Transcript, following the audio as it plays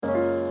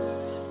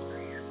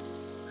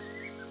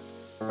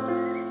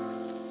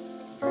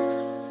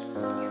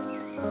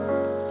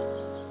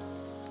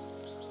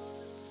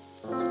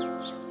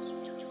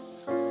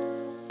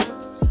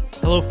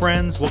Hello,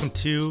 friends. Welcome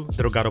to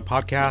the Rogado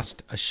Podcast,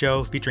 a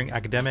show featuring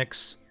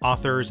academics,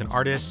 authors, and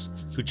artists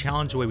who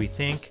challenge the way we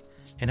think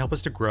and help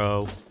us to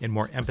grow in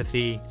more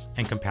empathy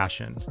and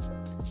compassion.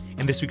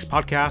 In this week's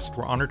podcast,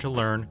 we're honored to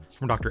learn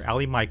from Dr.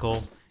 Ali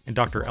Michael and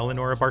Dr.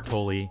 Eleonora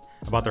Bartoli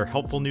about their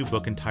helpful new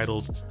book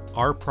entitled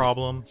Our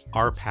Problem,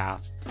 Our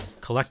Path: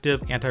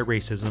 Collective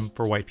Anti-Racism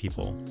for White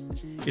People.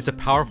 It's a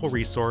powerful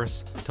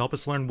resource to help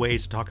us learn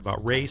ways to talk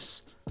about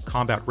race,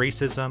 combat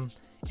racism,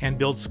 and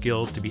build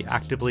skills to be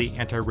actively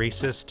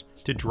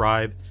anti-racist to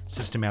drive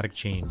systematic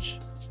change.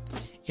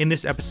 In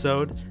this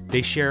episode,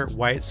 they share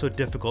why it's so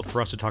difficult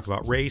for us to talk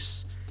about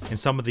race and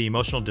some of the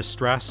emotional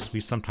distress we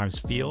sometimes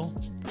feel.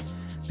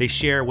 They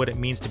share what it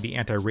means to be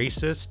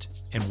anti-racist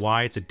and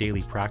why it's a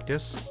daily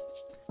practice.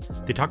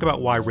 They talk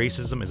about why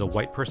racism is a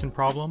white person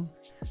problem.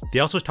 They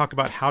also talk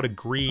about how to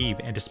grieve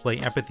and display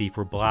empathy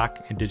for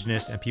Black,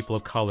 Indigenous, and people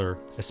of color,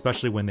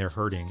 especially when they're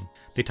hurting.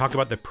 They talk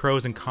about the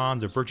pros and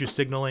cons of virtue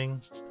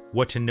signaling,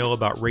 what to know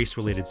about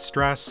race-related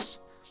stress,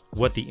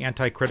 what the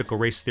anti-critical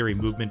race theory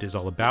movement is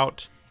all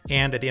about,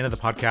 and at the end of the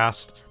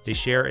podcast, they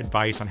share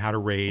advice on how to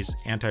raise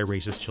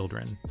anti-racist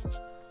children.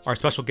 Our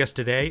special guests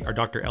today are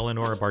Dr.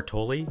 Eleonora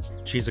Bartoli.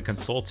 She's a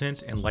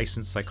consultant and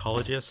licensed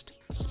psychologist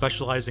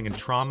specializing in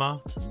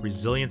trauma,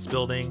 resilience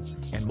building,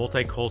 and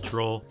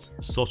multicultural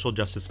social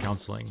justice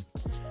counseling.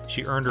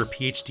 She earned her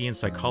PhD in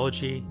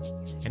psychology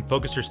and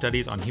focused her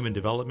studies on human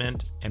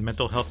development and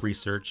mental health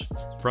research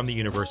from the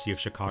University of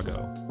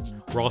Chicago.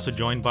 We're also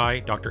joined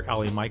by Dr.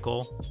 Ali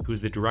Michael, who's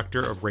the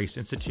director of Race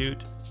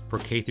Institute for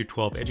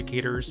K-12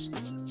 educators,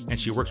 and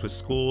she works with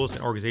schools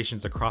and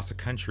organizations across the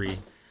country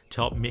to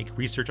help make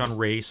research on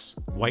race,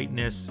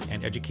 whiteness,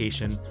 and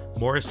education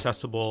more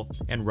accessible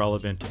and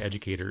relevant to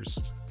educators.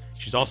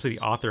 She's also the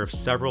author of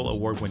several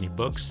award-winning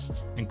books,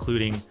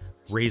 including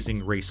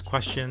Raising Race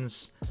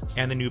Questions,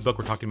 and the new book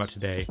we're talking about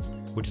today,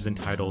 which is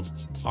entitled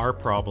Our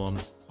Problem,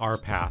 Our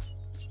Path: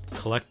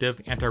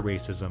 Collective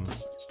Anti-Racism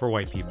for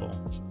White People.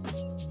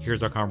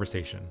 Here's our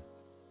conversation.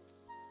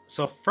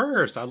 So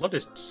first, I'd love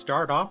to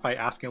start off by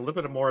asking a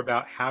little bit more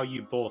about how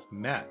you both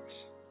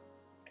met.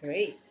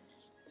 Great.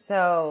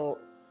 So,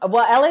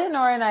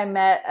 Eleonora and I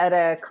met at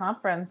a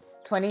conference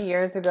 20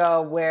 years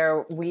ago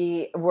where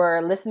we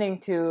were listening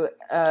to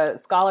a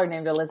scholar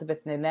named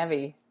Elizabeth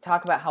Nenevi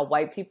talk about how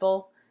white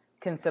people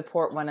can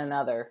support one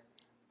another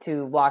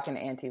to walk an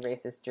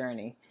anti-racist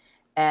journey.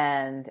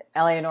 And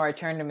Eleonora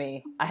turned to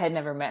me, I had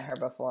never met her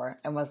before,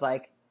 and was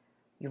like,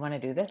 you want to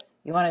do this?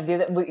 You want to do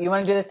that? You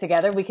want to do this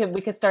together? We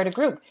could start a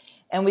group.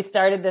 And we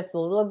started this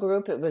little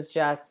group. It was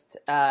just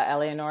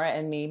Eleonora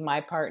and me,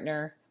 my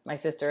partner, my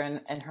sister,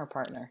 and her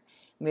partner.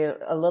 We had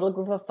a little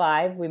group of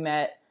 5. We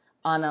met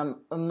on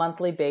a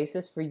monthly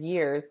basis for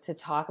years to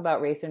talk about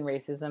race and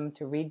racism,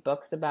 to read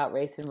books about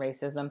race and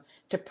racism,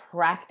 to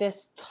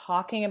practice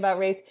talking about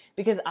race.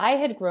 Because I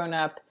had grown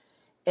up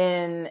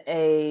in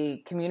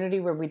a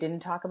community where we didn't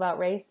talk about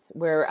race,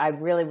 where I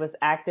really was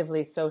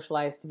actively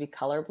socialized to be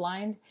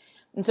colorblind.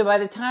 And so by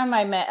the time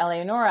I met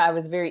Eleonora, I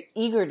was very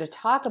eager to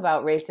talk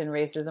about race and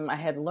racism. I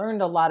had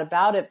learned a lot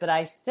about it, but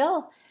I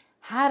still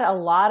had a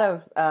lot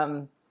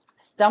of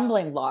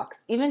stumbling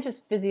blocks, even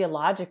just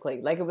physiologically.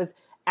 Like it was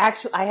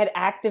actually, I had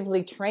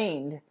actively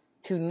trained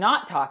to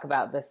not talk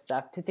about this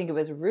stuff, to think it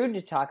was rude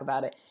to talk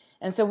about it.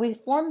 And so we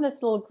formed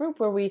this little group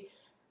where we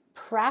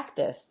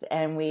practiced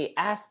and we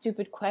asked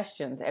stupid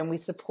questions and we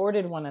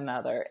supported one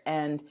another.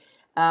 And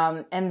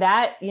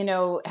that,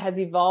 has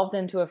evolved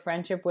into a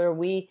friendship where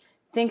we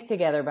think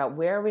together about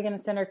where are we going to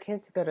send our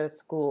kids to go to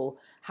school?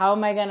 How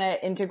am I going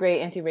to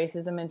integrate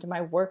anti-racism into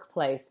my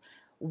workplace?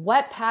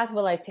 What path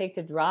will I take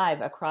to drive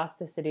across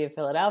the city of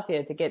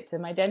Philadelphia to get to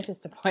my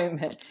dentist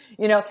appointment?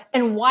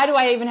 And why do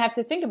I even have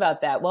to think about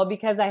that? Well,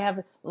 because I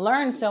have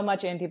learned so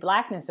much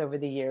anti-Blackness over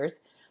the years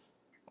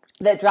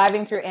that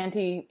driving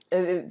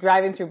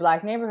through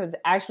Black neighborhoods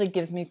actually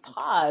gives me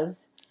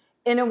pause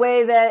in a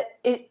way that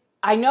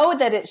I know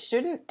that it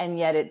shouldn't, and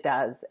yet it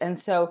does. And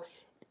so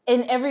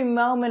in every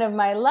moment of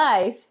my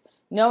life,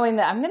 knowing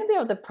that I'm going to be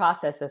able to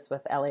process this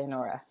with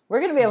Eleonora. We're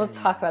going to be able to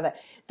talk about that.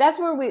 That's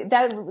where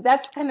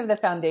that's kind of the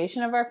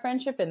foundation of our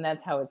friendship, and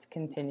that's how it's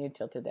continued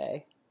till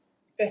today.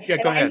 Yeah,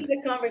 go ahead. Into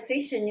the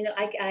conversation,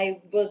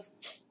 I was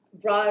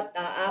brought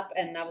up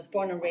and I was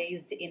born and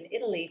raised in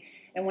Italy.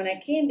 And when I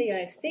came to the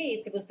United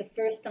States, it was the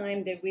first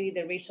time that really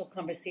the racial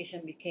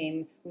conversation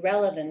became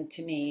relevant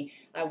to me.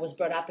 I was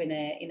brought up in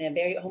a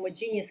very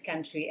homogeneous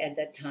country at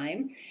that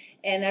time.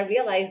 And I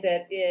realized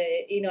that,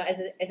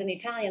 as an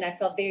Italian, I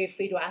felt very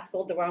free to ask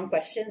all the wrong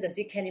questions, as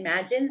you can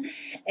imagine.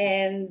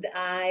 And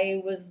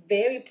I was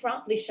very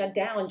promptly shut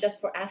down just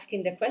for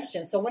asking the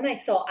questions. So when I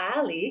saw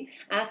Ali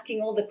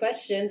asking all the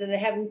questions and they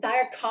had an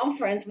entire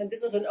conference when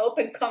this was an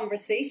open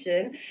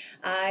conversation,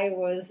 I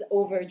was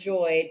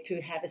overjoyed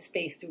to have a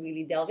space to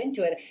really delve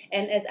into it.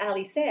 And as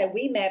Ali said,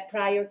 we met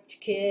prior to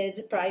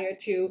kids, prior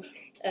to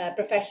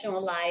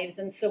professional lives.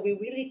 And so we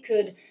really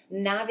could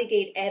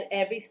navigate at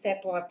every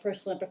step of our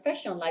personal and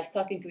professional lives,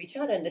 talking to each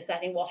other and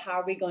deciding, well, how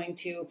are we going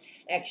to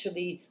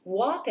actually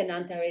walk an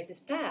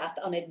anti-racist path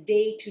on a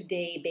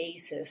day-to-day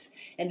basis?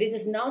 And this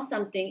is not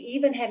something,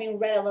 even having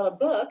read a lot of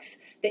books,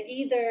 that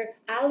either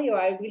Ali or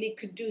I really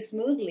could do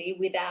smoothly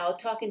without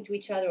talking to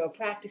each other or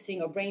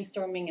practicing or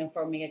brainstorming and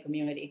forming a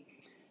community.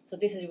 So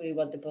this is really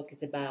what the book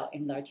is about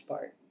in large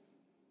part.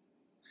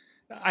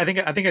 I think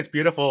it's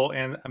beautiful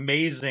and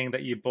amazing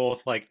that you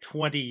both, like,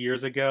 20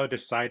 years ago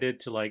decided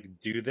to, like,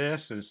 do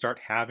this and start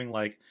having,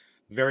 like,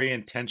 very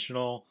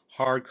intentional,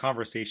 hard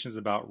conversations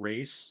about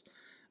race.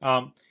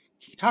 Can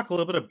you talk a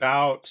little bit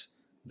about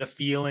the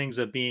feelings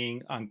of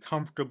being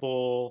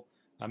uncomfortable,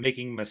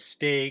 making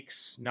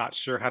mistakes, not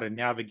sure how to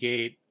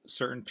navigate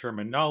certain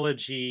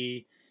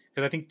terminology?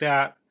 Because I think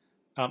that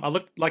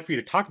I'd like for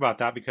you to talk about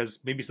that, because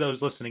maybe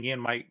those listening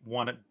in might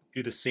want to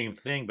do the same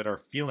thing, but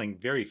are feeling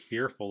very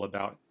fearful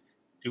about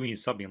doing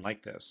something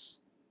like this.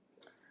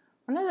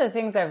 One of the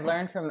things I've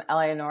learned from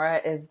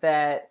Eleonora is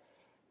that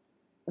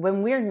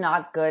when we're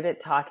not good at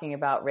talking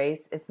about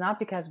race, it's not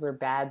because we're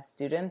bad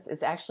students.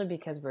 It's actually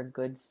because we're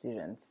good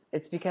students.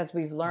 It's because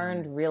we've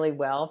learned really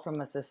well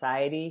from a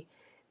society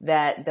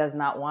that does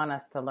not want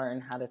us to learn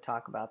how to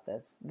talk about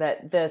this.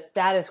 That the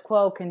status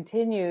quo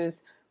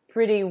continues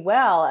pretty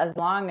well as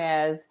long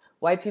as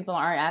white people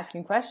aren't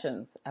asking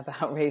questions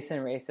about race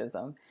and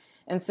racism.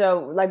 And so,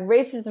 like,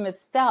 racism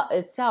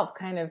itself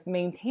kind of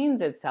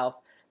maintains itself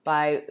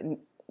by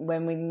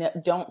when we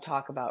don't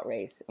talk about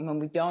race, and when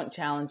we don't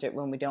challenge it,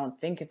 when we don't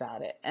think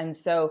about it. And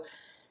so,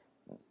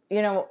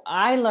 you know,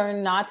 I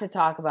learned not to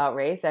talk about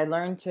race. I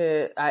learned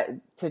to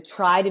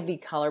try to be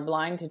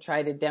colorblind, to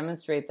try to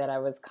demonstrate that I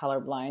was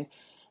colorblind.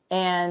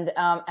 And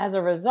as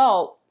a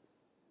result,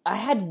 I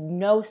had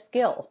no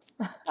skill.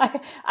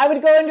 I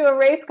would go into a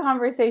race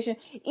conversation,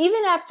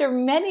 even after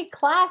many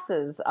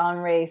classes on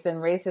race and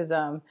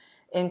racism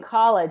in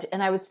college,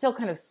 and I would still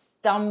kind of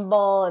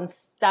stumble and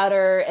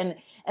stutter.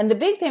 And the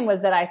big thing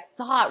was that I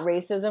thought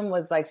racism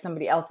was like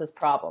somebody else's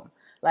problem.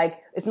 Like,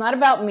 it's not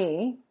about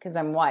me because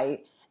I'm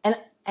white, and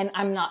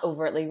I'm not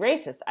overtly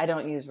racist. I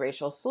don't use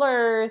racial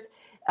slurs.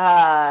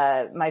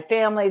 My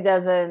family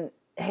doesn't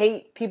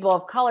hate people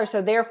of color,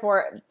 so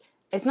therefore,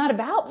 it's not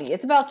about me.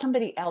 It's about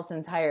somebody else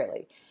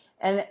entirely.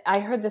 And I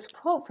heard this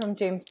quote from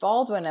James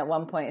Baldwin at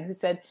one point, who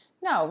said,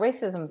 no,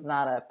 racism's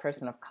not a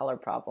person of color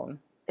problem.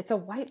 It's a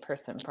white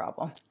person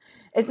problem.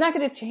 It's not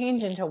going to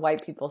change until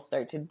white people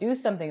start to do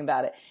something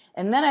about it.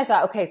 And then I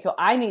thought, okay, so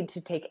I need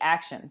to take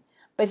action.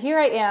 But here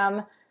I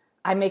am.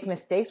 I make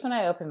mistakes when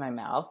I open my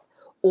mouth,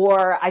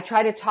 or I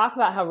try to talk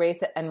about how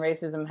race and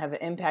racism have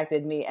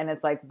impacted me. And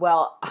it's like,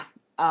 well,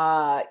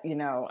 you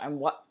know,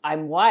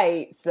 I'm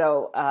white,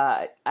 so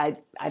I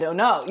don't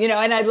know, you know,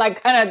 and I'd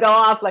like kind of go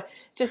off, like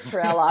just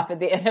trail off at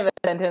the end of a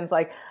sentence,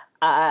 like,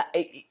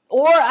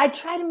 or I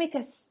try to make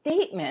a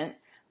statement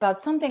about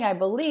something I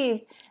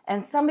believed,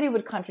 and somebody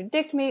would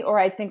contradict me, or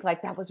I'd think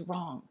like that was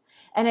wrong,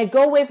 and I'd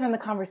go away from the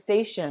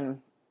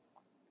conversation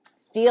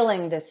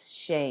feeling this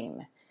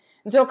shame.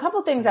 And so a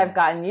couple things I've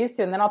gotten used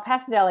to, and then I'll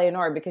pass it to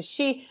Eleonora, because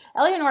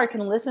Eleonora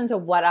can listen to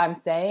what I'm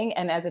saying,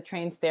 and as a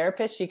trained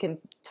therapist, she can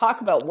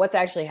talk about what's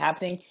actually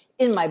happening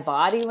in my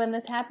body when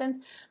this happens.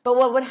 But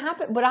what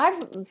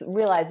I've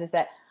realized is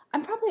that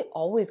I'm probably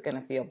always going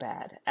to feel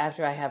bad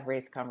after I have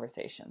race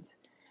conversations,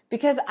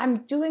 because I'm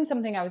doing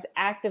something I was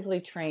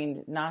actively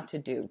trained not to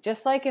do.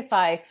 Just like if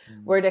I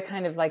were to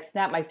kind of like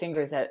snap my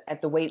fingers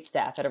at the wait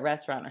staff at a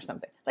restaurant or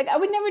something. Like, I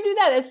would never do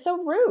that. It's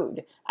so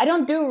rude. I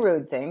don't do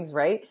rude things,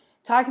 right?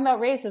 Talking about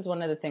race is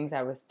one of the things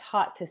I was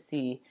taught to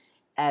see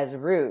as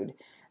rude.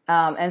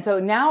 And so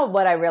now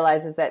what I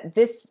realize is that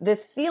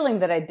this feeling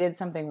that I did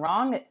something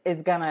wrong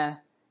is gonna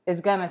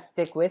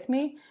stick with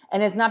me.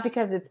 And it's not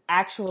because it's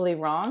actually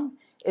wrong.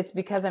 It's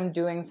because I'm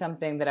doing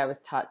something that I was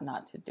taught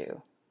not to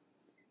do.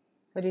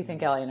 What do you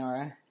think,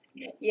 Eleonora?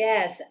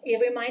 Yes,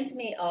 it reminds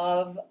me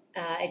of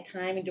a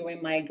time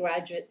during my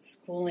graduate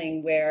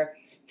schooling where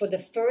for the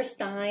first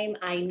time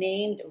I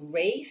named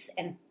race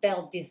and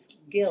felt this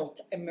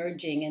guilt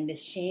emerging and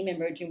this shame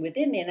emerging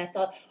within me. And I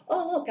thought,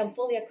 oh, look, I'm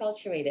fully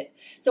acculturated.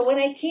 So when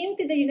I came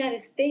to the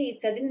United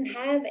States, I didn't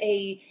have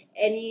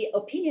any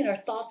opinion or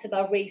thoughts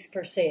about race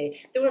per se.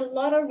 There were a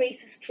lot of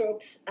racist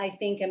tropes, I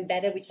think,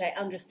 embedded, which I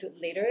understood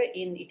later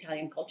in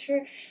Italian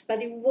culture,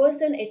 but it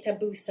wasn't a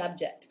taboo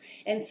subject.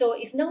 And so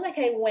it's not like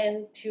I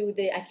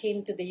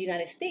came to the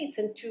United States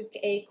and took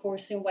a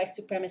course in white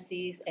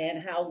supremacies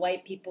and how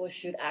white people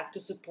should act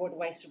to support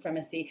white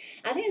supremacy.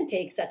 I didn't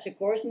take such a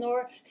course,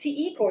 nor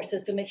CE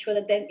courses to make sure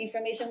that that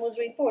information was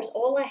reinforced.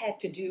 All I had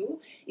to do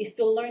is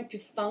to learn to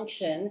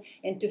function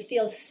and to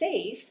feel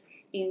safe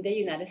in the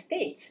United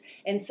States.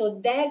 And so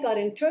that got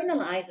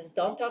internalized as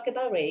don't talk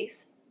about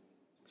race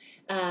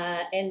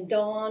and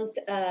don't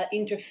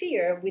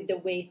interfere with the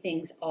way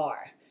things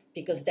are,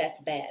 because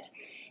that's bad.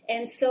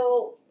 And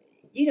so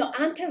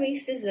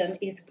anti-racism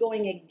is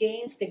going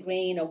against the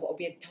grain of what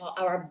we have taught,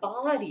 our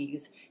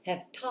bodies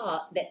have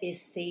taught that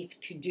is safe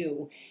to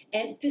do.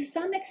 And to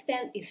some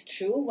extent it's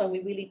true when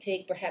we really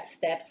take perhaps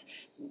steps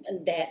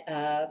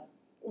that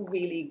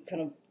really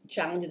kind of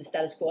challenge the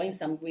status quo in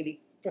some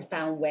really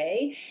profound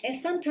way. And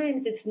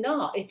sometimes it's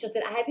not. It's just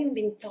that I've even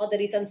been taught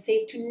that it's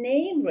unsafe to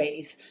name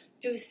race,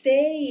 to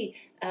say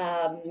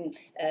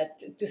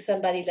to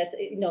somebody that,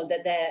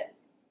 that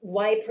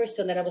white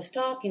person that I was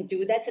talking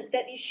to,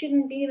 that you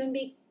shouldn't even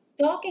be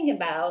talking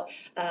about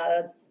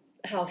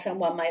how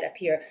someone might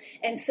appear.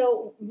 And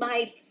so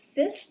my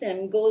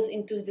system goes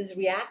into this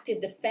reactive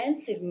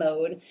defensive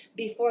mode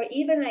before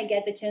even I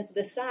get the chance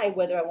to decide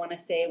whether I want to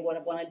say what I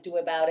want to do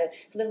about it.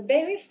 So the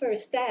very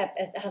first step,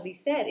 as Ali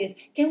said, is,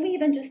 can we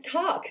even just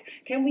talk?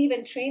 Can we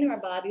even train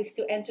our bodies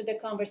to enter the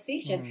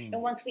conversation?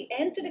 And once we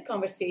enter the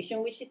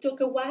conversation, which it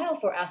took a while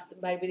for us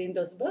by reading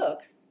those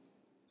books,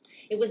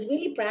 it was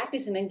really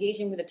practice and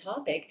engaging with the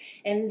topic.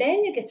 And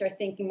then you can start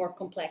thinking more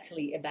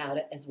complexly about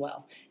it as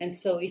well. And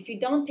so if you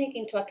don't take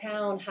into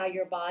account how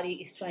your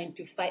body is trying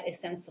to fight a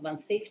sense of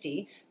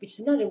unsafety, which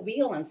is not a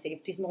real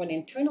unsafety, it's more an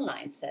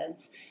internalized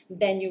sense,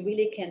 then you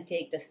really can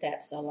take the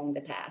steps along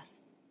the path.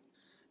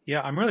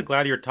 Yeah, I'm really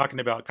glad you're talking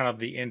about kind of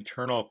the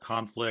internal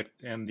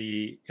conflict and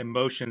the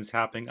emotions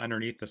happening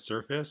underneath the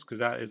surface, because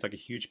that is like a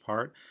huge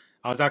part.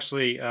 I was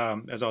actually,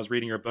 as I was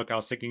reading your book, I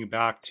was thinking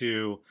back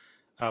to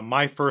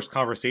my first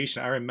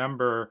conversation. I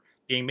remember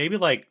being maybe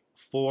like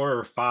 4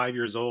 or 5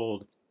 years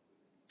old,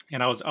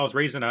 and I was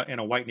raised in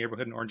a white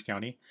neighborhood in Orange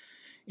County,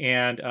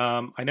 and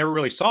I never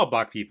really saw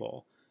black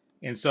people,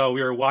 and so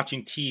we were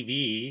watching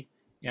TV,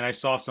 and I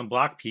saw some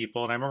black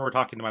people, and I remember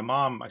talking to my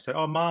mom. I said,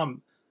 "Oh,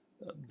 Mom,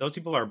 those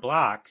people are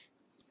black."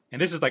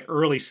 And this is like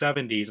early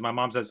 70s. My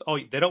mom says, "Oh,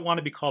 they don't want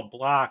to be called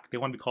black. They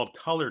want to be called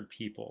colored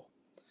people."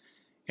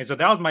 And so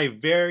that was my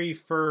very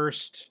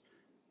first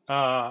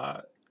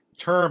uh,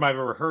 term I've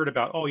ever heard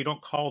about. Oh, you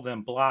don't call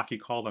them black, you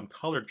call them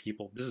colored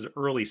people. This is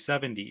early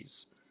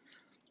 70s.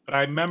 But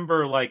I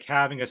remember like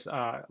having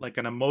like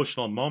an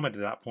emotional moment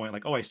at that point,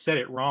 like, oh, I said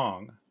it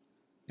wrong.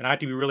 And I have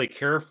to be really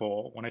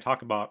careful when I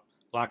talk about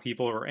black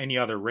people or any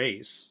other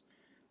race.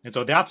 And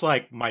so that's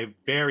like my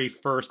very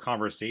first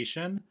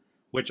conversation,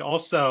 which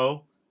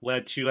also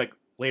led to like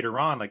later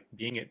on, like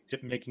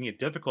making it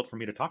difficult for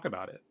me to talk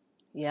about it.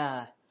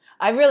 Yeah.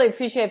 I really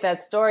appreciate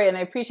that story. And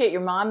I appreciate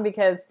your mom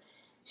because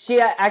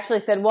she actually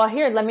said, well,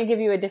 here, let me give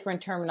you a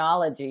different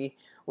terminology.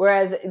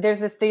 Whereas there's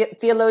this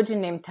theologian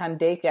named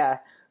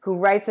Tandeka who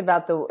writes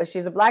about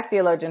she's a black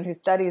theologian who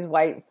studies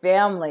white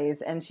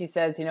families. And she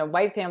says,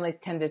 white families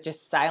tend to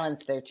just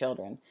silence their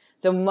children.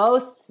 So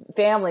most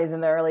families in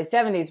the early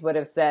 70s would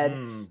have said,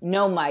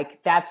 no,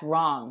 Mike, that's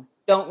wrong.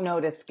 Don't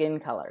notice skin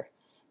color.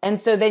 And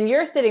so then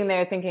you're sitting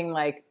there thinking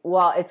like,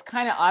 well, it's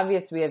kind of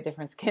obvious we have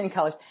different skin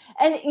colors.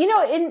 And,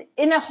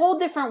 in a whole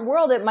different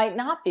world, it might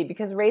not be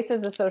because race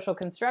is a social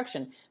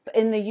construction. But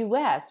in the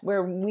US,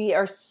 where we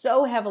are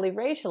so heavily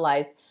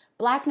racialized,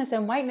 blackness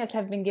and whiteness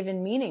have been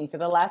given meaning for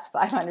the last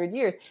 500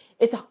 years.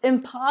 It's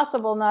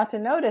impossible not to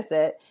notice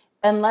it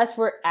unless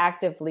we're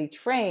actively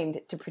trained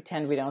to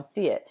pretend we don't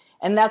see it.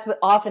 And that's what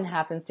often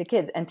happens to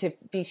kids, and to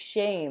be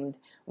shamed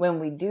when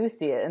we do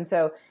see it. And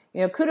so,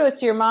 kudos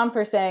to your mom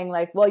for saying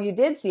like, well, you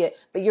did see it,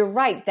 but you're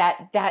right.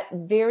 That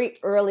very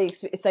early,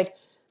 it's like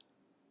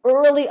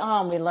early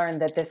on, we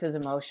learned that this is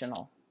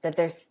emotional, that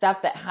there's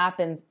stuff that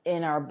happens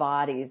in our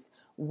bodies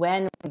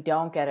when we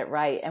don't get it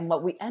right. And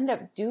what we end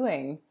up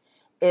doing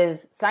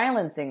is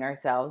silencing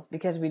ourselves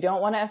because we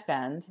don't want to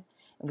offend.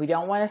 We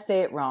don't want to say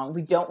it wrong.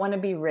 We don't want to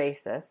be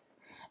racist.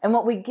 And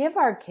what we give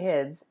our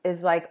kids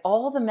is like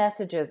all the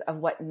messages of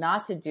what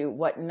not to do,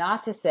 what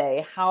not to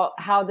say, how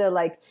to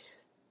like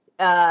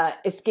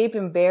escape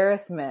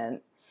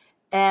embarrassment.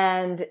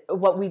 And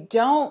what we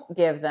don't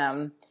give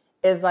them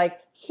is like,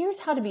 here's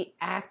how to be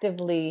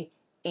actively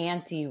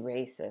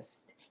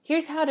anti-racist.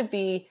 Here's how to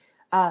be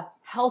a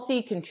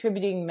healthy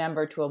contributing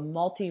member to a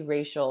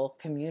multiracial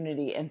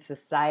community and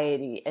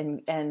society.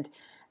 And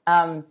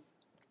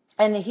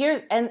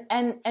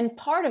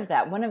part of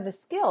that, one of the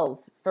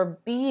skills for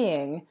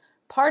being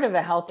part of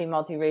a healthy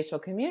multiracial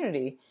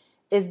community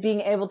is being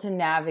able to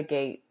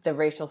navigate the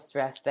racial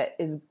stress that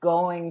is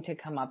going to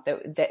come up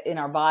that in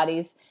our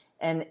bodies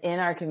and in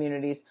our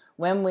communities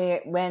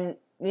whenever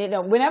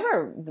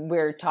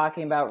we're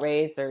talking about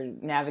race or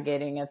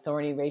navigating a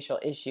thorny racial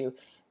issue,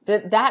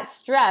 that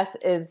stress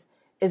is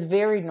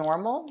very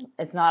normal.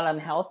 It's not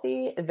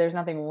unhealthy. There's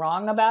nothing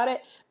wrong about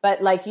it.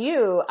 But like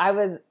you, I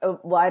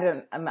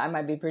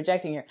might be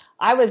projecting here.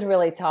 I was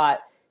really taught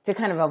to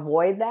kind of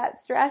avoid that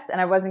stress, and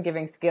I wasn't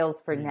giving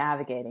skills for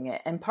navigating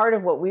it. And part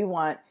of what we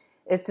want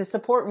is to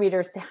support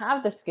readers to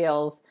have the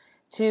skills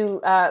to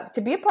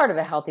be a part of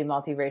a healthy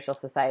multiracial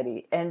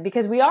society. And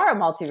because we are a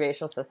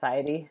multiracial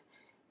society,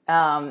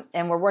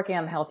 and we're working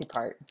on the healthy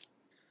part.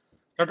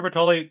 Dr.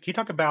 Bertoli, can you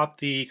talk about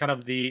the kind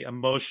of the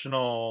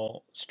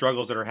emotional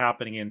struggles that are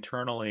happening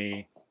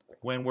internally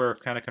when we're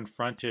kind of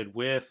confronted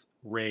with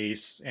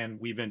race, and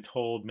we've been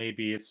told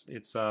maybe it's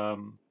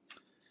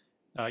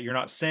you're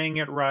not saying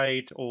it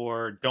right,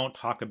 or don't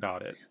talk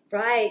about it.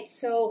 Right.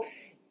 So,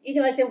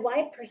 as a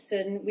white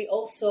person, we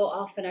also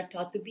often are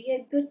taught to be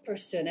a good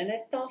person and a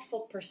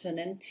thoughtful person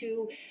and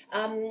to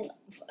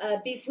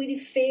be really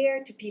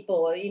fair to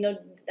people.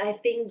 I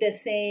think the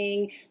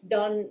saying,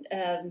 don't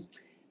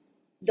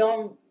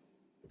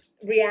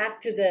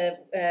react to the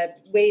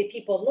way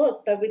people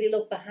look, but really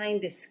look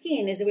behind the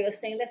skin, is a way of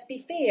saying, let's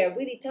be fair,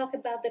 really talk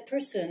about the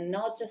person,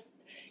 not just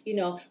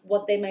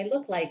what they might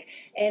look like.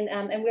 And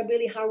we're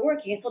really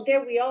hardworking, and so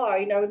there we are.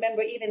 I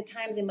remember even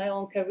times in my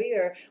own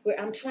career where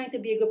I'm trying to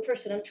be a good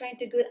person, I'm trying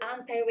to be a good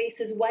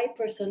anti-racist white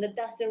person that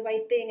does the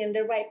right thing in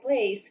the right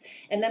place,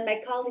 and then my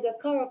colleague of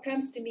color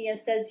comes to me and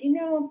says,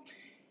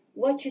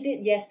 what you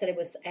did yesterday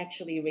was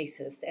actually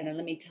racist, and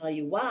let me tell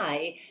you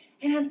why.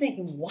 And I'm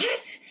thinking,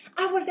 what?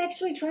 I was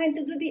actually trying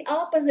to do the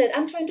opposite.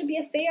 I'm trying to be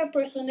a fair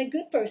person, a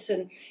good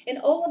person. And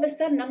all of a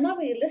sudden, I'm not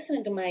really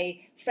listening to my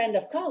friend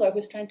of color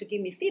who's trying to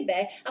give me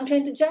feedback. I'm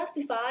trying to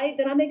justify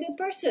that I'm a good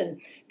person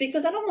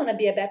because I don't want to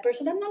be a bad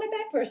person. I'm not a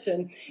bad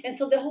person. And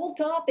so the whole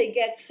topic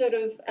gets sort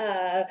of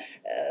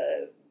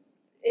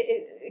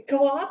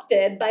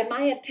co-opted by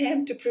my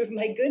attempt to prove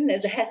my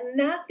goodness. It has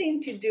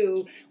nothing to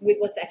do with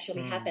what's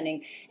actually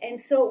happening. And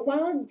so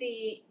one of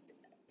the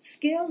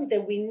skills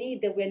that we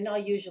need that we're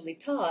not usually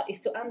taught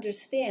is to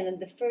understand, and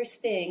the first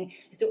thing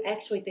is to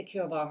actually take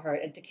care of our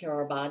heart and take care of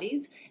our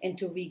bodies and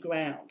to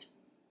reground.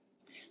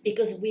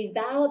 Because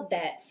without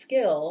that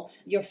skill,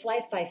 your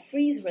flight, fight,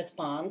 freeze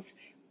response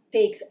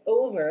takes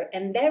over,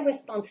 and that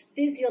response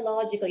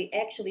physiologically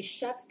actually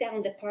shuts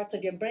down the parts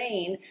of your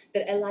brain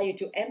that allow you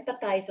to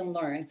empathize and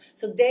learn.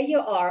 So there you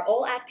are,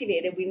 all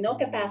activated with no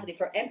capacity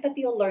for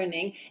empathy or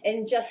learning,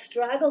 and just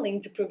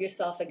struggling to prove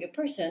yourself a good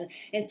person.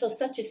 And so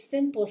such a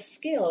simple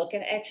skill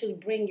can actually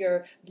bring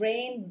your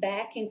brain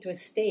back into a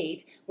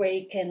state where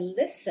it can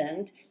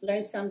listen,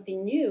 learn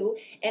something new,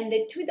 and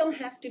the two don't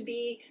have to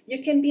be,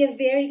 you can be a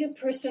very good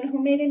person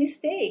who made a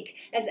mistake.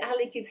 As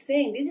Ali keeps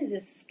saying, this is a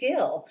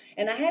skill,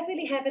 and I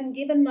haven't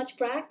given much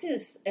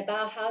practice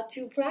about how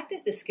to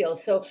practice the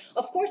skills. So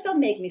of course I'll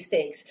make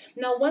mistakes.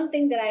 Now, one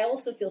thing that I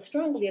also feel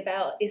strongly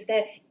about is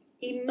that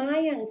in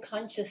my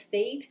unconscious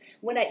state,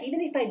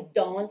 even if I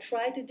don't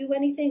try to do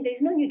anything,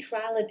 there's no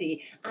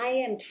neutrality. I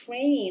am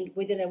trained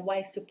within a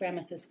white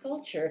supremacist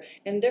culture,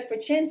 and therefore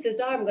chances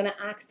are I'm going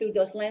to act through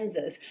those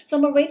lenses. So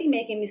I'm already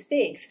making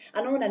mistakes.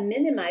 I don't want to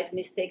minimize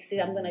mistakes.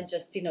 I'm going to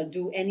just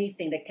do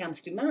anything that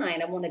comes to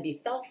mind. I want to be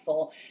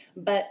thoughtful,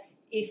 but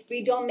if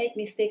we don't make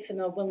mistakes and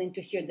are willing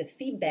to hear the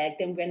feedback,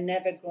 then we're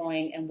never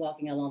growing and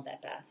walking along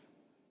that path.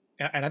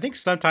 And I think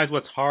sometimes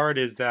what's hard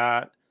is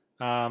that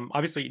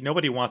obviously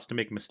nobody wants to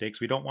make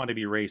mistakes. We don't want to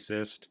be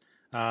racist.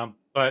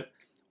 But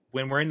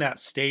when we're in that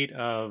state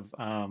of,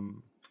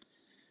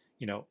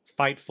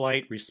 fight,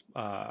 flight,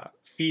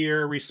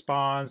 fear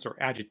response, or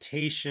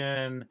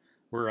agitation,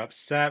 we're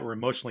upset, we're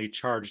emotionally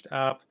charged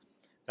up,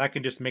 that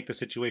can just make the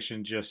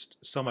situation just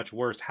so much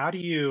worse. How do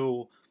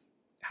you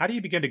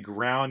begin to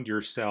ground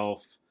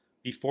yourself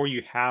before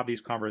you have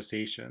these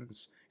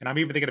conversations? And I'm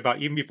even thinking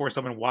about even before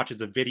someone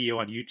watches a video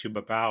on YouTube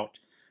about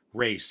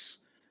race,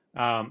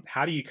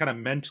 how do you kind of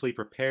mentally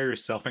prepare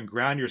yourself and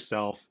ground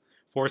yourself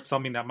for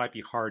something that might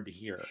be hard to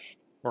hear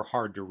or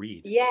hard to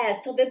read? Yeah,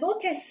 so the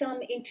book has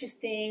some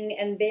interesting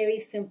and very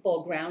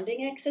simple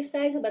grounding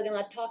exercises, but I'm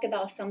going to talk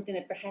about something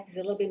that perhaps is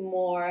a little bit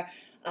more,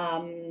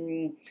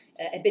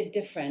 a bit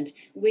different,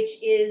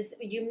 which is,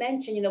 you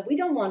mentioned, we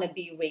don't want to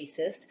be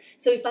racist.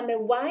 So if I'm a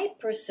white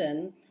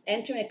person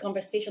entering a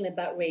conversation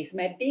about race,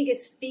 my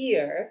biggest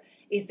fear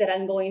is that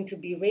I'm going to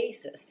be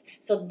racist.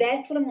 So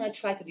that's what I'm going to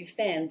try to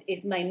defend,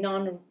 is my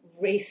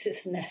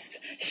non-racistness,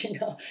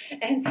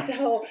 And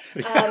so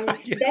Yeah.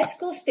 that's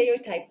called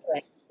stereotype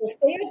threat. The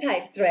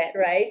stereotype threat,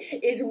 right,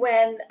 is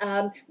when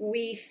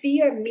we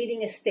fear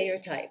meeting a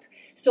stereotype.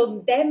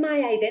 So then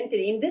my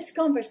identity, in this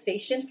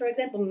conversation, for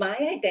example, my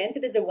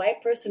identity as a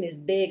white person is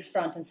big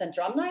front and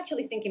center. I'm not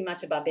actually thinking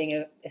much about being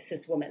a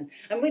cis woman.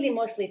 I'm really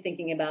mostly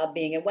thinking about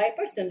being a white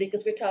person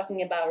because we're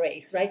talking about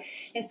race, right?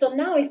 And so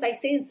now if I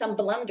say some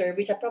blunder,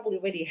 which I probably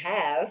already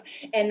have,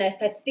 and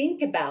if I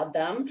think about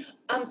them,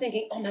 I'm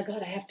thinking, oh my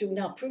God, I have to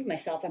now prove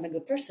myself I'm a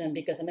good person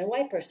because I'm a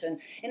white person.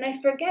 And I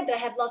forget that I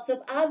have lots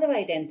of other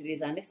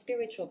identities. I'm a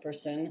spiritual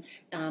person.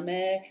 I'm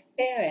a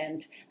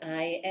parent.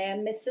 I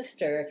am a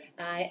sister.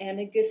 I am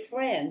a good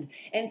friend.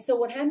 And so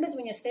what happens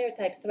when your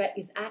stereotype threat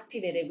is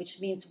activated,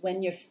 which means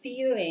when you're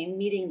fearing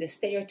meeting the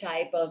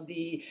stereotype of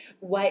the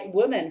white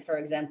woman, for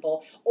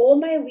example, all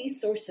my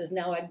resources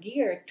now are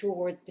geared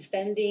toward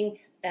defending,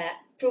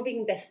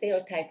 proving the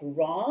stereotype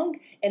wrong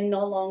and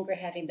no longer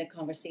having the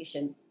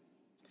conversation.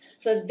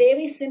 So a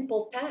very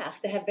simple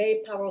task that have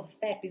very powerful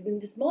effect is, in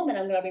this moment,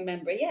 I'm going to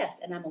remember, yes,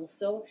 and I'm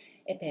also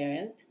a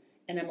parent,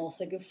 and I'm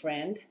also a good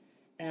friend,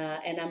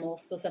 and I'm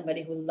also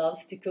somebody who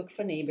loves to cook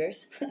for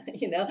neighbors,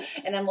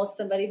 and I'm also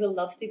somebody who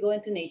loves to go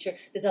into nature.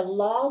 There's a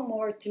lot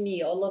more to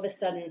me. All of a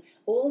sudden,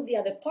 all the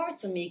other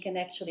parts of me can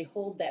actually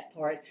hold that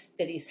part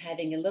that is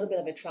having a little bit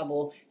of a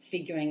trouble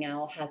figuring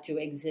out how to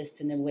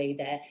exist in a way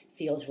that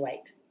feels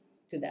right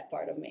to that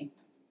part of me.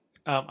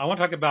 I want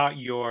to talk about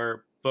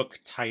your book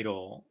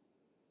title,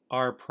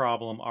 Our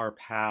Problem, Our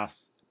Path,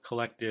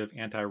 Collective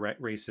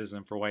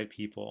Anti-Racism for White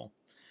People.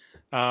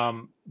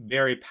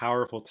 Very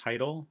powerful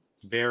title,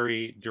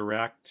 very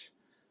direct.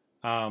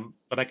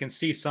 But I can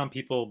see some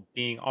people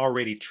being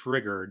already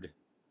triggered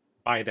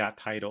by that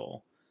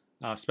title,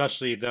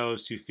 especially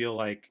those who feel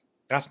like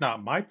that's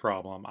not my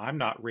problem. I'm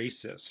not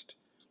racist,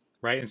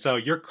 right? And so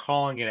you're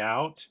calling it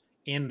out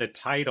in the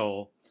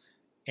title.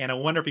 And I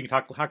wonder if you can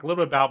talk a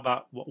little bit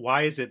about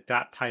why is it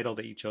that title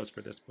that you chose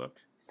for this book?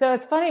 So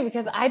it's funny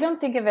because I don't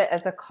think of it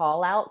as a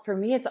call out. For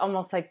me, it's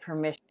almost like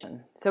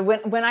permission. So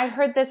when I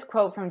heard this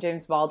quote from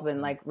James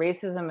Baldwin, like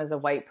racism is a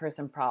white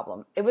person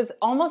problem, it was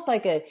almost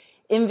like an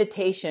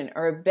invitation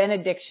or a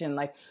benediction.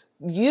 Like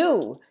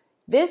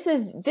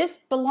this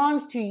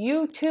belongs to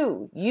you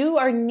too. You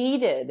are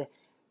needed.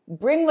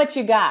 Bring what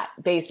you got,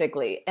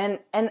 basically. And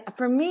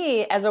for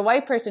me, as a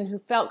white person who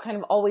felt kind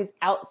of always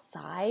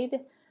outside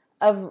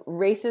of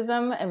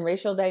racism and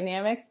racial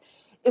dynamics,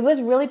 it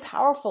was really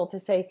powerful to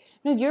say,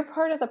 no, you're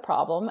part of the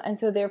problem, and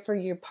so therefore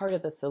you're part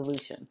of the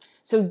solution.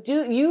 So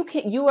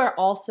you are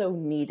also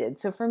needed.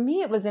 So for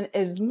me, it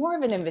was more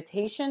of an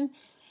invitation.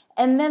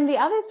 And then the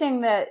other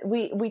thing that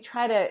we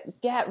try to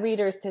get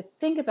readers to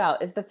think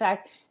about is the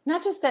fact,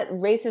 not just that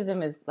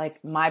racism is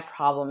like my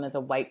problem as a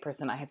white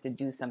person, I have to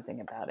do something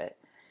about it,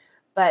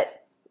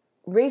 but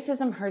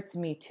racism hurts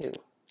me too.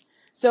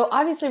 So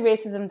obviously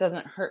racism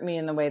doesn't hurt me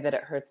in the way that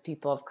it hurts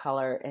people of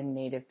color and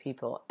Native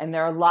people. And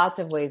there are lots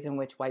of ways in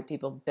which white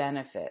people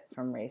benefit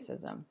from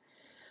racism.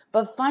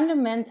 But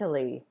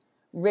fundamentally,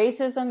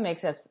 racism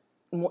makes us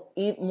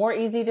more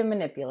easy to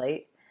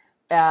manipulate.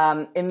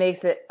 It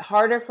makes it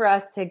harder for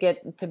us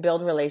to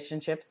build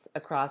relationships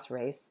across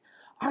race.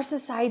 Our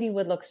society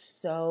would look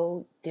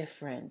so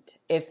different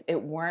if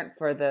it weren't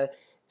for the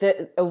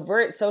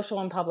overt social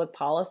and public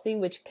policy,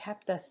 which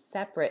kept us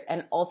separate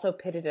and also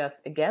pitted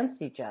us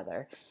against each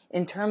other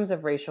in terms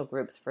of racial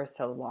groups for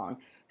so long.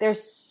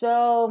 There's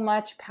so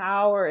much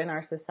power in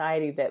our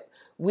society that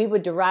we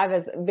would derive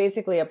as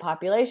basically a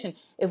population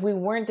if we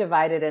weren't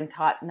divided and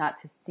taught not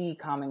to see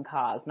common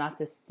cause, not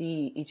to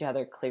see each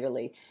other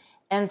clearly.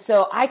 And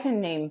so I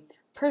can name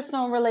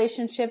personal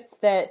relationships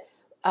that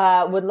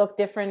would look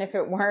different if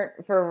it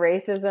weren't for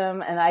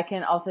racism. And I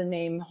can also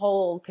name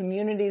whole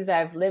communities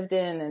I've lived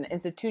in and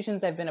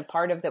institutions I've been a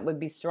part of that would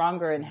be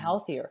stronger and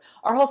healthier.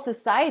 Our whole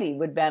society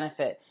would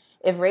benefit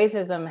if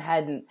racism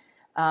hadn't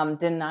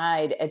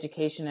denied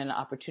education and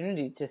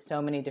opportunity to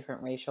so many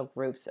different racial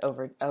groups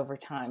over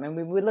time. And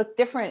we would look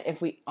different if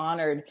we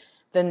honored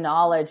the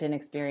knowledge and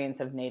experience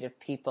of Native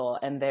people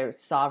and their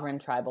sovereign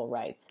tribal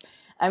rights.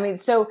 I mean,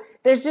 so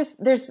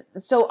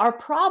so our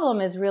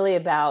problem is really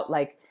about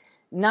like,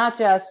 not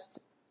just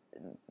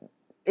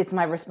it's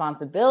my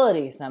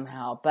responsibility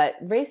somehow, but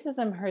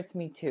racism hurts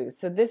me too.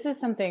 So this is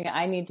something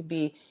I need to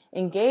be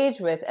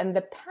engaged with. And the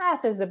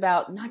path is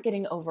about not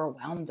getting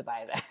overwhelmed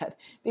by that,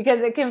 because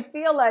it can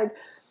feel like,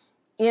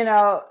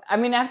 I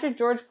mean, after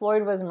George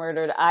Floyd was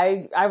murdered,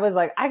 I was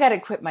like, I got to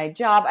quit my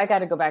job. I got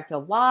to go back to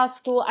law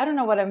school. I don't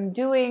know what I'm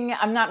doing.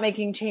 I'm not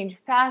making change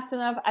fast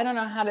enough. I don't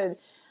know how to,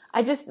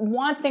 I just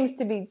want things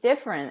to be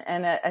different.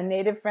 And a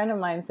Native friend of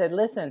mine said,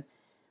 listen,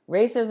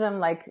 racism,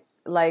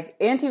 like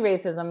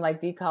anti-racism,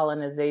 like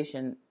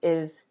decolonization,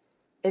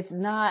 it's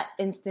not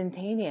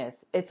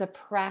instantaneous. It's a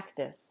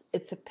practice.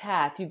 It's a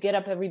path. You get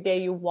up every day,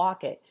 you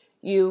walk it.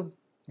 You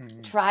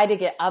try to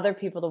get other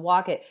people to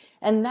walk it.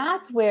 And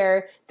that's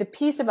where the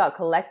piece about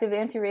collective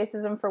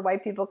anti-racism for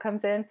white people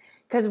comes in,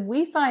 because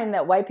we find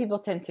that white people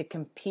tend to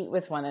compete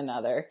with one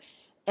another.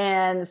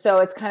 And so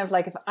it's kind of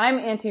like, if I'm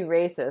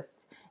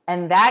anti-racist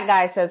and that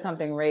guy says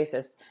something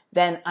racist,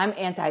 then I'm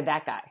anti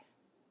that guy,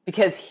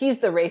 because he's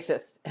the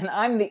racist and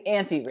I'm the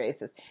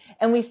anti-racist.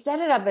 And we set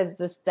it up as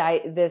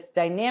this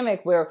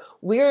dynamic where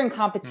we're in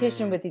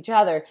competition with each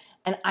other,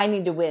 and I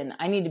need to win.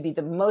 I need to be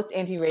the most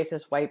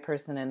anti-racist white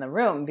person in the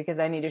room because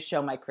I need to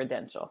show my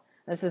credential.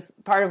 This is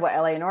part of what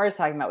Eleanor is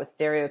talking about with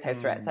stereotype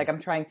threats. Like, I'm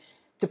trying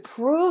to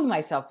prove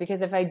myself,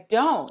 because if I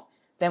don't,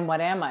 then what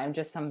am I? I'm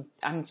just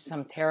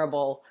some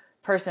terrible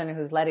person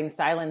who's letting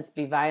silence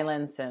be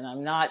violence, and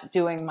I'm not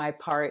doing my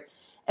part.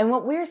 And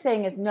what we're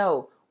saying is,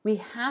 no, we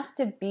have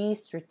to be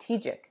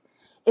strategic.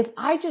 If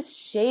I just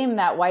shame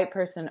that white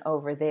person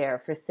over there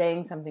for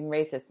saying something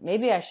racist,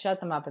 maybe I shut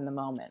them up in the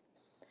moment.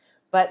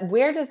 But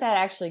where does that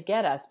actually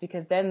get us?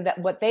 Because then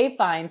what they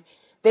find,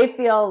 they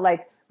feel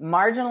like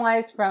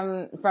marginalized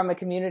from a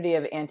community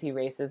of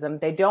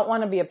anti-racism. They don't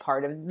want to be a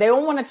part of it. They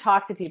don't want to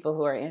talk to people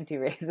who are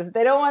anti-racist.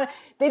 They don't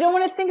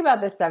want to think about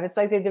this stuff. It's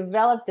like they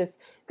develop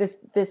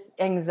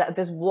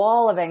this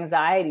wall of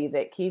anxiety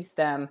that keeps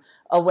them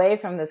away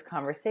from this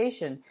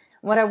conversation.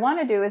 What I want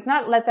to do is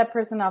not let that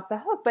person off the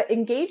hook, but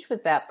engage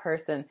with that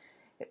person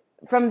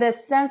from the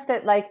sense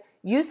that, like,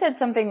 you said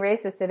something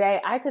racist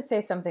today, I could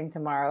say something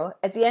tomorrow.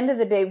 At the end of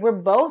the day, we're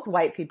both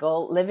white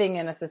people living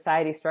in a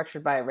society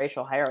structured by a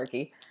racial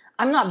hierarchy.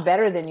 I'm not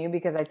better than you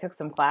because I took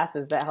some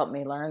classes that helped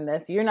me learn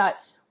this. You're not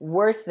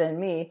worse than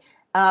me.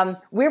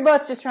 We're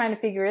both just trying to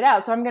figure it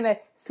out. So I'm going to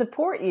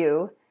support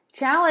you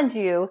challenge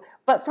you,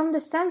 but from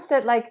the sense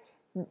that like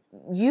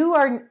you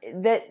are,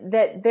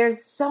 that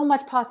there's so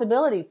much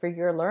possibility for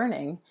your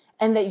learning,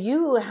 and that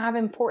you have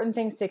important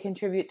things to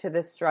contribute to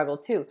this struggle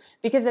too.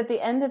 Because at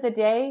the end of the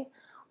day,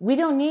 we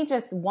don't need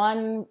just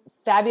one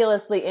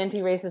fabulously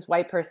anti-racist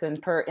white person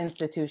per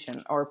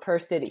institution or per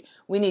city.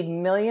 We need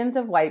millions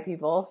of white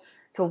people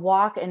to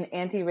walk an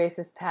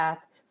anti-racist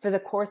path for the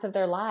course of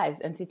their lives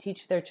and to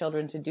teach their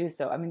children to do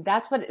so. I mean,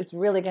 that's what it's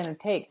really going to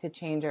take to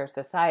change our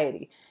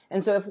society.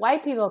 And so if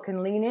white people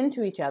can lean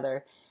into each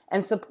other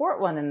and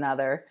support one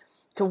another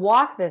to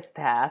walk this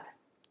path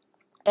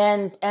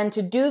and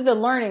to do the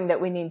learning that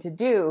we need to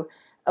do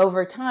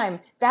over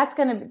time, that's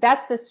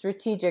the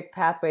strategic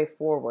pathway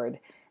forward.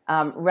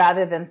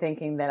 Rather than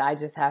thinking that I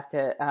just have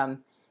to,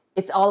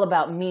 it's all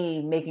about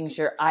me making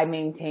sure I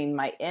maintain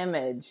my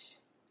image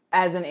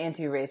as an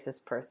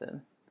anti-racist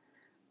person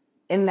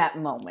in that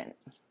moment.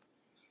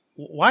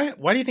 Why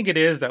do you think it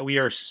is that we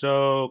are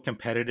so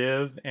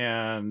competitive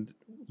and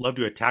love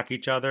to attack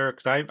each other?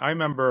 Because I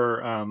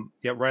remember,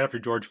 right after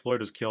George Floyd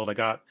was killed, I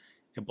got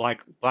a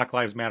Black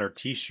Lives Matter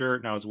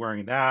t-shirt and I was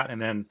wearing that.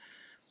 And then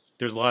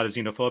there's a lot of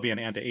xenophobia and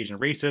anti-Asian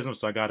racism.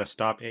 So I got a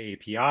Stop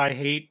AAPI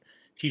Hate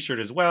t-shirt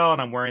as well,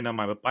 and I'm wearing them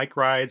on my bike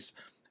rides.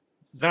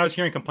 Then I was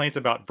hearing complaints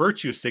about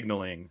virtue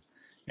signaling,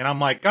 and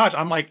I'm like, gosh,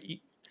 I'm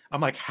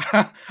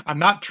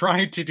not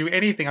trying to do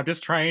anything. I'm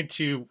just trying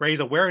to raise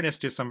awareness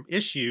to some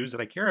issues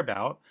that I care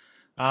about.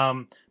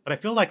 But I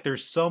feel like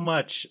there's so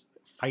much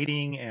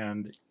fighting,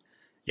 and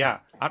I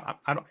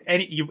don't.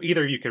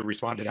 Either you could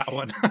respond to that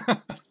one.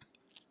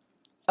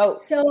 Oh,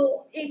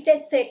 so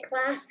that's a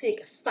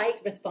classic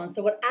fight response.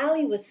 So what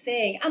Ali was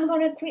saying, I'm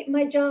going to quit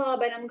my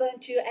job and I'm going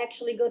to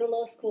actually go to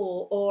law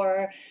school,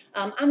 or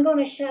I'm going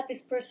to shut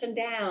this person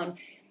down.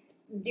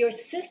 Your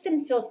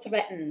system feels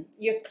threatened.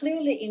 You're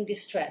clearly in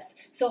distress.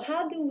 So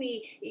how do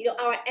we,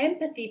 our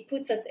empathy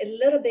puts us a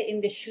little bit in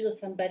the shoes of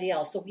somebody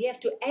else. So we have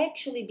to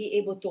actually be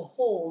able to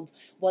hold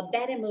what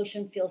that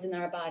emotion feels in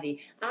our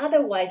body.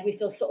 Otherwise, we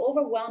feel so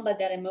overwhelmed by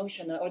that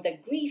emotion or the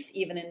grief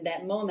even in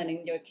that moment,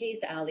 in your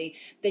case, Ali,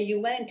 that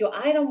you went into,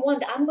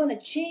 I'm going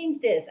to change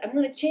this. I'm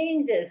going to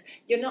change this.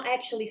 You're not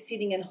actually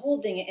sitting and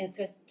holding it and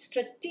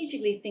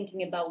strategically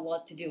thinking about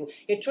what to do.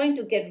 You're trying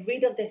to get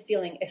rid of the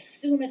feeling as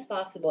soon as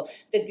possible.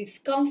 The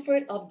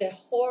discomfort of the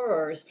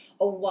horrors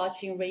of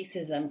watching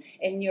racism,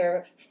 and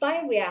your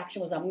fight reaction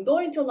was, I'm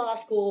going to law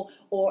school,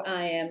 or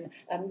I'm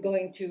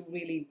going to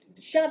really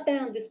shut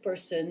down this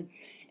person.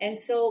 And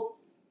so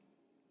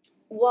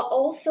what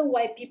also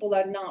white people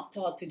are not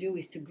taught to do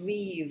is to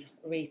grieve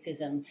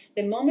racism.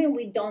 The moment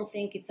we don't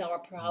think it's our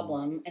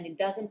problem and it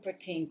doesn't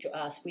pertain to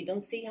us, we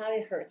don't see how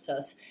it hurts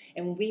us,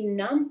 and we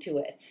numb to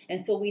it,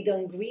 and so we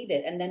don't grieve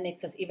it, and that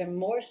makes us even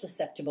more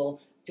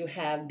susceptible to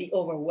be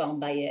overwhelmed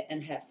by it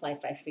and have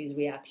flight, fight, freeze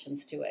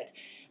reactions to it.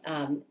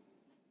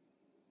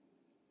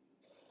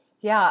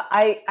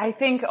 I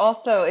think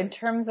also in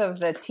terms of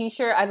the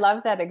t-shirt, I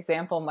love that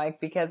example, Mike,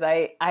 because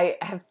I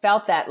have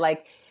felt that,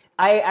 like,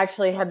 I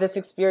actually had this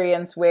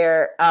experience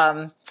where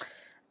I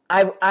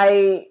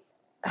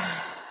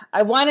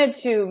wanted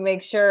to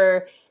make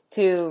sure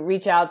to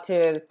reach out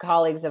to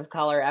colleagues of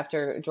color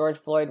after George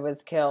Floyd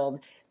was killed,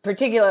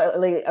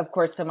 particularly, of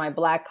course, to my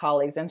Black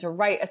colleagues, and to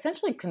write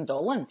essentially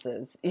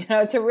condolences,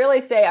 to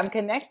really say, I'm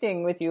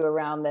connecting with you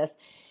around this.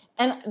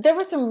 And there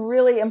were some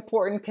really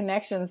important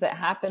connections that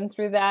happened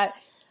through that,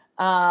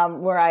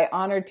 where I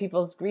honored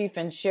people's grief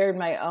and shared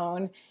my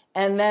own.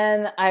 And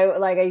then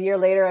a year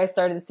later, I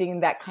started seeing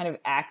that kind of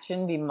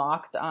action be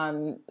mocked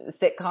on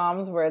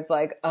sitcoms where it's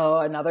like, oh,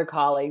 another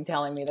colleague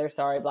telling me they're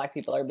sorry Black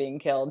people are being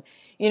killed.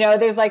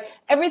 There's like,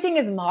 everything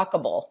is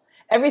mockable.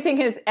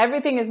 Everything is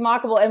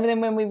mockable. And then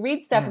when we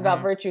read stuff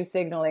about virtue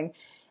signaling,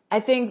 I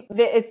think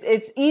that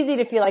it's easy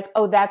to feel like,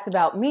 oh, that's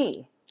about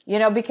me,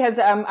 because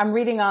I'm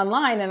reading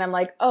online and I'm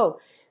like, oh,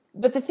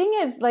 but the thing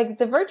is, like,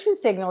 the virtue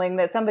signaling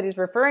that somebody's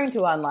referring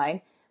to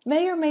online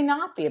may or may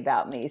not be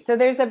about me. So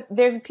there's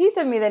a piece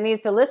of me that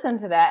needs to listen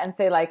to that and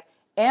say, like,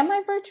 am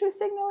I virtue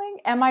signaling?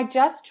 Am I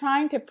just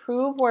trying to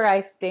prove where I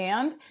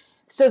stand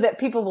so that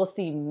people will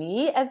see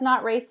me as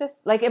not racist?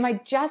 Like, am I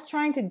just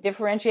trying to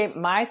differentiate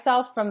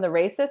myself from the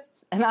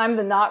racists and I'm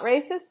the not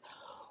racist?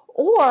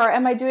 Or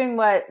am I doing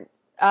what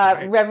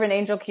Reverend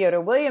Angel Kyoto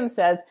Williams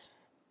says,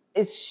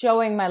 is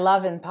showing my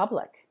love in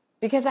public?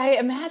 Because I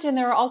imagine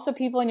there are also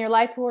people in your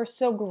life who are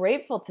so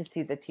grateful to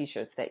see the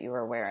t-shirts that you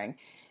are wearing.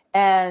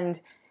 And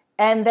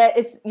that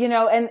it's,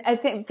 and I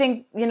think,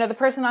 the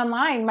person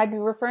online might be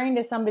referring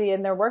to somebody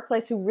in their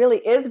workplace who really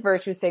is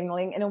virtue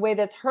signaling in a way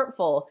that's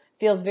hurtful,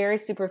 feels very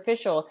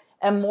superficial,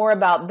 and more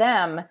about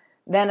them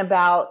than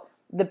about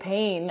the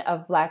pain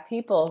of Black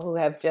people who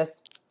have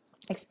just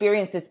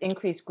experienced this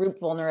increased group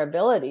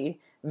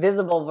vulnerability,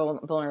 visible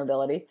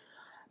vulnerability.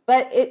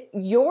 But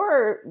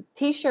your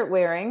t-shirt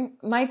wearing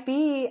might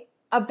be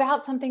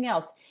about something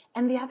else.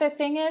 And the other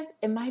thing is,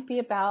 it might be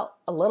about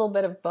a little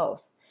bit of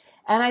both.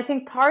 And I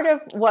think part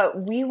of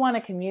what we want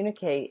to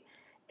communicate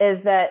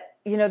is that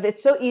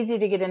it's so easy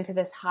to get into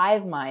this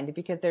hive mind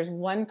because there's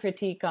one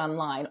critique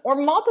online or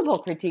multiple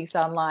critiques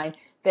online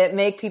that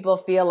make people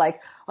feel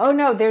like, oh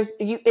no,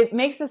 it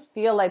makes us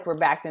feel like we're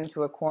backed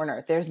into a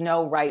corner. There's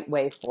no right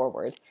way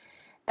forward.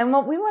 And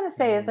what we want to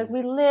say is, like,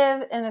 we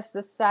live in a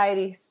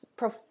society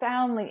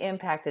profoundly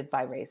impacted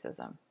by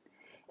racism.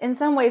 In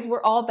some ways,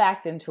 we're all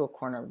backed into a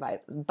corner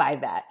by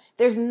that.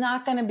 There's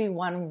not going to be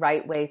one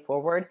right way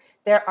forward.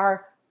 There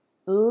are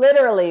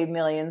literally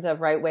millions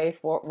of right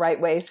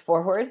ways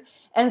forward.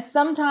 And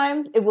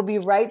sometimes it will be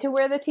right to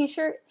wear the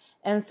t-shirt,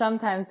 and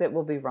sometimes it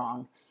will be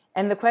wrong.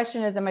 And the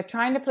question is, am I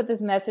trying to put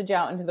this message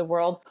out into the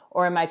world,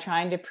 or am I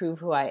trying to prove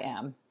who I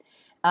am?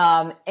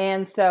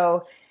 And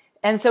so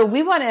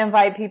we want to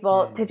invite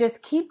people to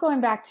just keep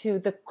going back to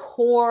the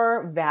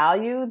core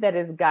value that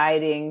is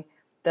guiding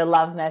the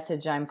love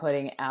message I'm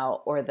putting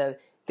out, or the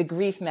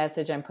grief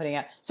message I'm putting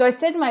out. So I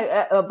said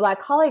to a Black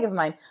colleague of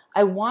mine,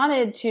 I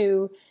wanted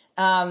to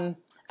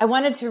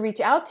reach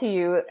out to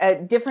you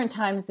at different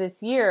times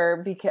this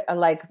year, because,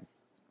 like,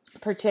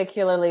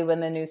 particularly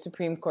when the new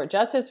Supreme Court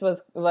justice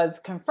was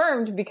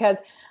confirmed, because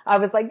I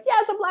was like,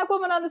 yes, a Black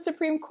woman on the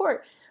Supreme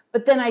Court.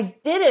 But then I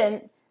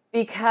didn't,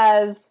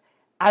 because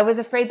I was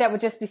afraid that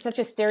would just be such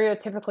a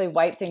stereotypically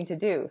white thing to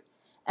do.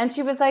 And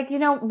she was like,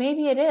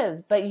 maybe it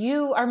is, but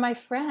you are my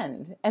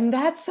friend. And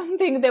that's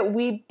something that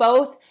we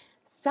both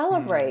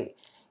celebrate,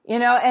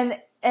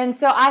 and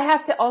so I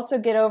have to also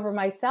get over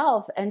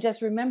myself and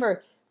just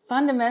remember,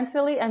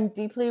 fundamentally, I'm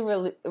deeply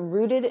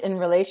rooted in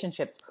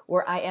relationships.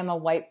 Where I am a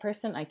white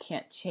person, I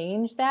can't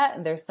change that.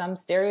 And there's some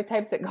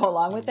stereotypes that go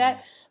along with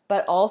that.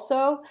 But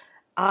also,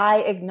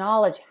 I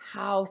acknowledge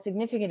how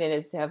significant it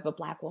is to have a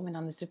Black woman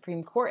on the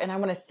Supreme Court. And I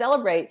want to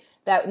celebrate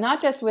that,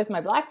 not just with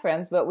my Black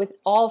friends, but with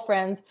all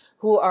friends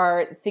who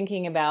are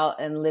thinking about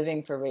and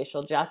living for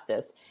racial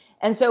justice.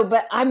 And so,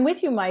 but I'm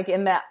with you, Mike,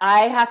 in that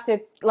I have to,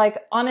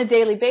 like, on a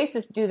daily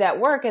basis, do that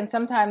work. And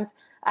sometimes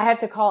I have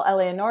to call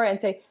Eleonora and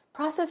say,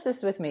 process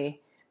this with me,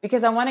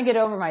 because I want to get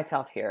over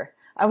myself here.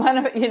 I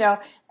want to,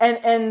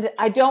 and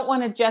I don't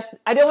want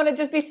to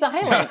just be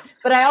silent,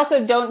 but I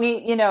also don't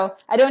need,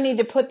 I don't need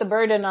to put the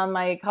burden on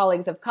my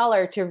colleagues of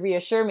color to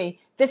reassure me,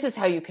 this is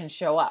how you can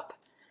show up,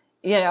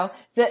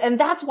 So, and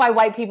that's why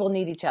white people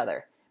need each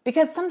other,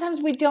 because sometimes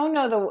we don't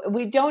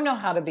know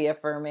how to be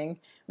affirming.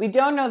 We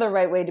don't know the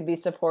right way to be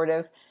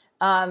supportive.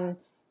 And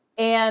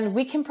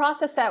we can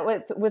process that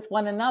with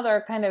one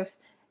another, kind of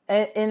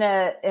in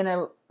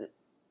a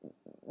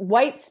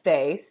white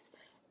space,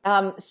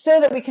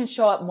 so that we can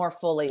show up more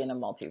fully in a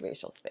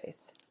multiracial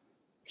space.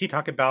 Can you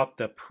talk about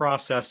the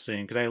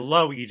processing? Because I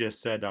love what you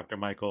just said, Dr.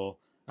 Michael,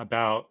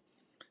 about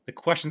the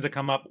questions that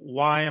come up.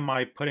 Why am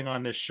I putting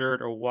on this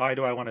shirt? Or why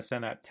do I want to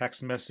send that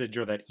text message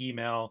or that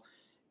email?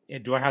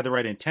 Do I have the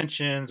right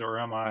intentions? Or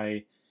am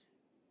I,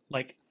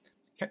 like,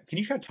 can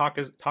you try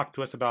to talk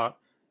to us about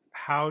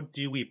how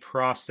do we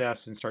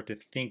process and start to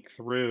think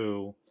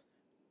through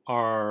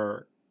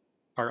our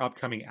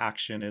upcoming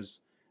action is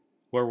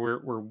where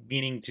we're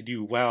meaning to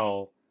do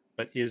well,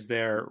 but is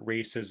there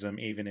racism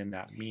even in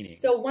that meaning?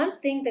 So one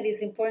thing that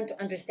is important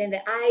to understand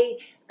that I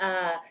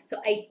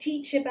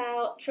teach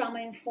about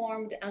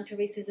trauma-informed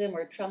anti-racism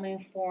or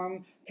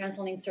trauma-informed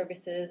counseling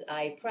services.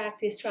 I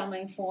practice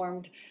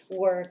trauma-informed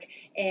work,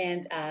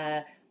 and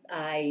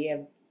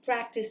I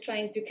practice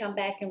trying to come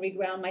back and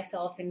reground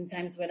myself in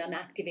times when I'm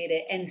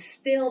activated, and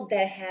still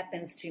that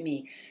happens to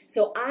me.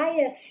 So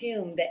I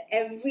assume that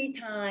every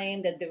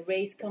time that the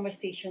race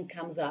conversation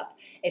comes up,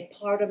 a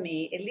part of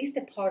me, at least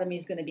a part of me,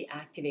 is going to be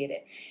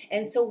activated.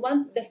 And so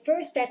the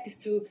first step is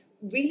to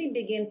really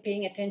begin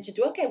paying attention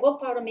to, okay, what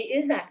part of me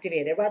is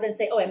activated, rather than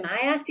say, oh, am I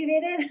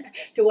activated?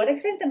 To what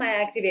extent am I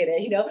activated?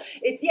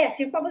 It's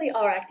yes, you probably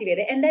are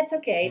activated, and that's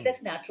okay.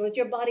 That's natural. It's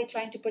your body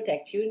trying to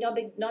protect you. Not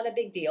a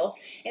big deal.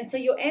 And so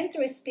you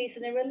enter a space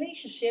in a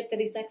relationship that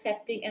is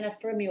accepting and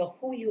affirming of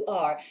who you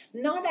are,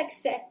 not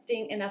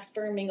accepting and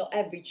affirming of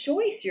every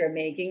choice you're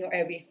making or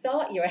every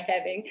thought you're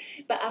having,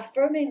 but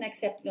affirming and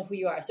accepting of who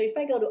you are. So if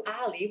I go to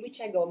Ali,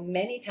 which I go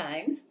many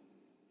times,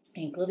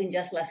 including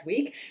just last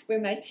week,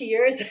 with my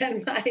tears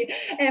and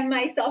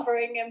my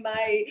suffering and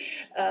my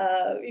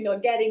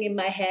getting in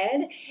my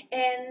head,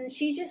 and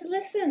she just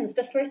listens.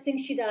 The first thing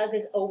she does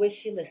is always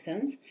she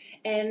listens,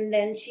 and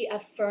then she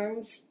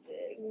affirms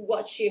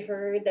what she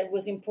heard that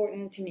was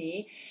important to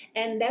me,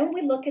 and then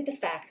we look at the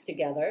facts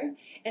together,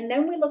 and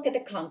then we look at the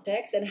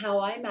context and how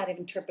I might have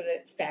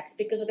interpreted facts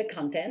because of the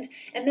content,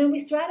 and then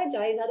we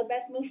strategize how to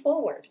best move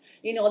forward.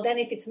 Then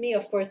if it's me,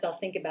 of course, I'll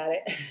think about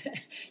it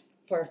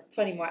for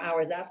 20 more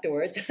hours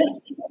afterwards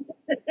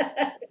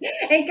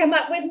and come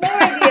up with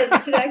more ideas,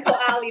 which then I call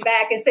Ali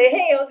back and say,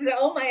 hey, these are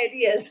all my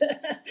ideas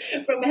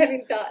from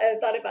having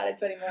thought about it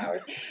 20 more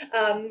hours.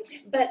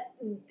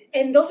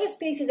 And those are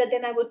spaces that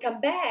then I would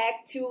come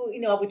back to,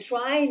 I would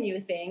try a new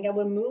thing, I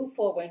would move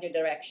forward in your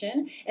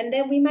direction, and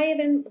then we might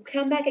even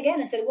come back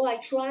again and say, well, I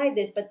tried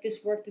this, but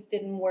this worked, this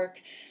didn't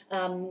work.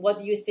 What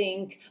do you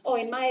think? Oh,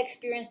 in my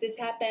experience, this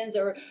happens,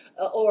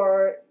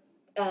 or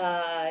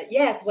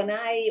yes, when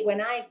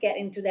I get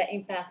into that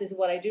impasse, is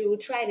what I do.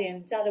 Try it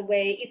in the other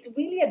way. It's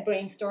really a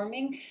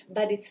brainstorming,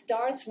 but it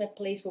starts from a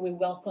place where we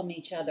welcome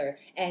each other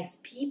as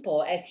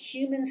people, as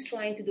humans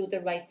trying to do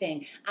the right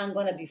thing. I'm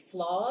gonna be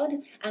flawed.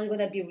 I'm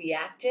gonna be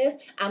reactive.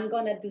 I'm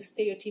gonna do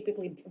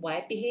stereotypically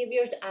white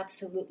behaviors.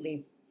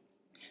 Absolutely.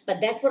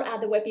 But that's what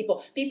other white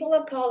people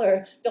of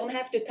color don't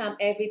have to come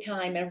every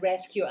time and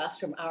rescue us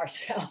from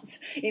ourselves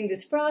in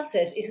this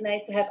process. It's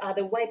nice to have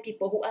other white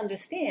people who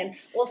understand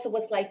also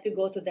what's like to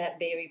go through that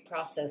very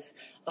process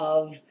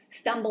of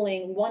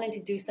stumbling, wanting to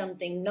do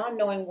something, not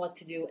knowing what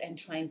to do, and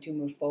trying to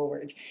move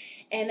forward.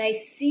 And I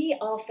see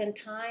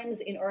oftentimes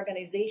in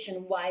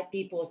organization white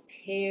people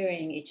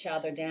tearing each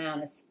other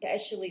down,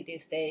 especially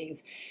these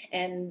days.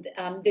 And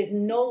there's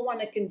no one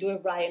that can do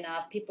it right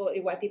enough.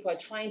 White people are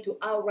trying to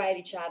outright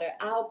each other,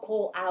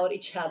 call out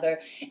each other,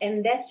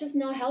 and that's just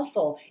not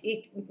helpful.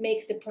 It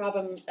makes the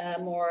problem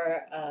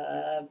more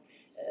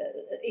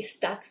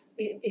stuck.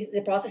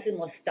 The process is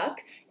more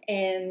stuck,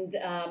 and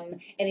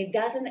it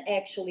doesn't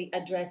actually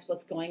address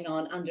what's going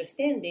on.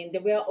 Understanding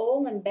that we are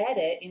all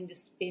embedded in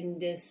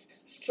this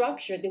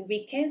structure that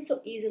we can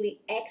so easily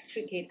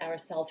extricate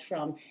ourselves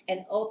from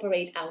and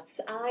operate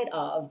outside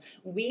of.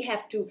 We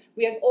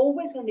are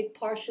always going to be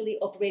partially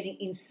operating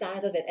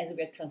inside of it as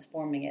we are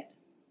transforming it.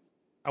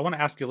 I want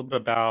to ask you a little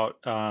bit about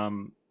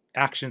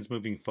actions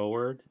moving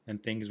forward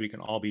and things we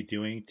can all be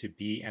doing to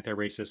be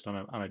anti-racist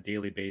on a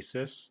daily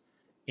basis.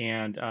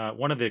 And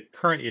one of the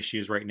current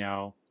issues right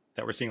now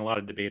that we're seeing a lot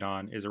of debate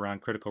on is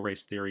around critical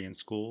race theory in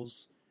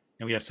schools.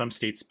 And we have some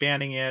states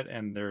banning it,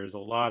 and there's a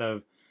lot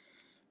of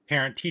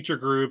parent-teacher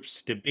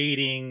groups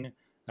debating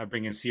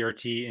bringing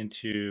CRT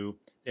into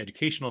the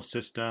educational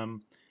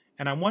system.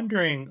 And I'm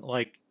wondering,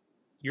 like,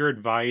 your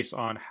advice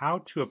on how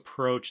to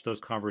approach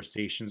those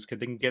conversations, because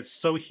they can get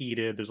so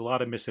heated. There's a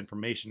lot of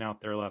misinformation out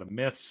there, a lot of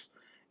myths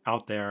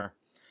out there.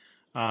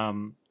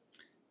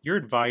 Your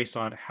advice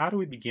on how do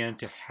we begin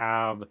to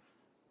have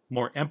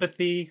more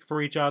empathy for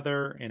each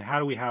other, and how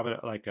do we have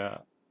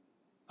a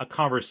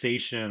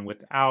conversation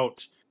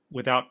without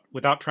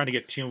trying to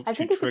get too I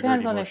think too it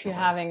depends on emotionally. if you're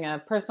having a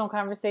personal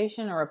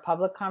conversation or a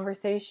public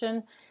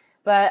conversation.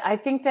 But I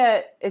think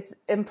that it's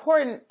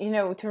important,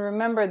 to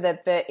remember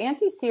that the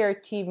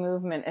anti-CRT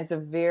movement is a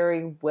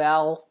very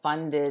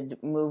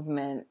well-funded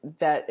movement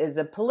that is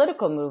a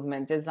political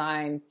movement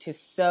designed to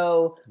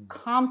sow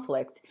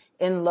conflict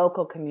in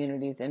local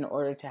communities in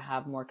order to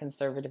have more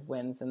conservative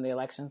wins in the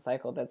election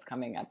cycle that's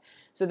coming up.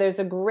 So there's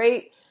a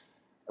great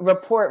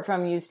report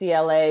from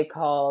UCLA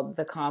called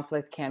The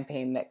Conflict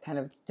Campaign that kind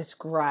of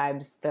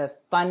describes the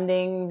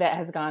funding that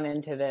has gone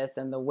into this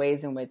and the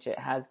ways in which it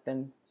has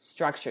been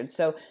structured.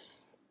 So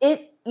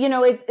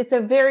it's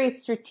a very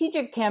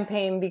strategic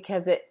campaign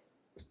because it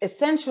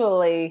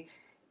essentially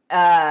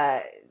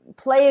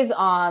plays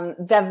on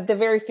the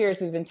very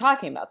fears we've been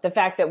talking about. The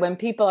fact that when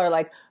people are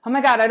like, oh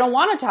my God, I don't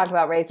want to talk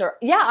about race, or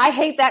yeah, I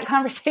hate that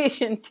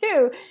conversation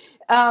too.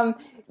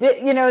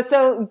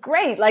 So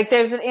great. Like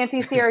there's an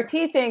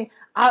anti-CRT thing.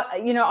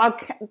 I'll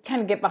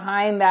kind of get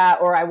behind that,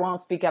 or I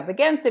won't speak up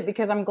against it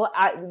because I'm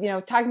glad,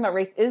 talking about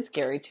race is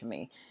scary to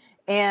me.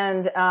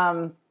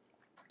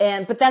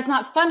 But that's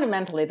not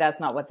fundamentally, that's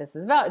not what this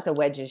is about. It's a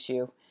wedge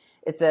issue.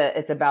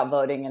 It's about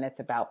voting, and it's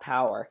about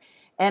power.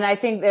 And I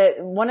think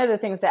that one of the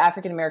things the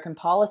African American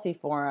Policy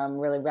Forum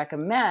really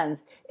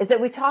recommends is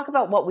that we talk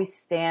about what we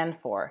stand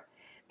for,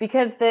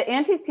 because the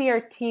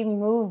anti-CRT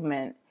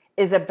movement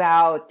is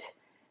about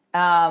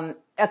a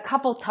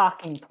couple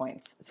talking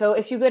points. So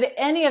if you go to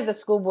any of the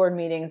school board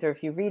meetings, or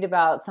if you read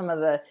about some of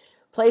the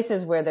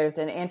places where there's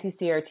an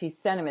anti-CRT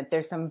sentiment,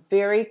 there's some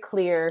very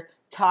clear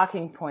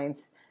talking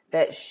points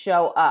that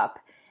show up.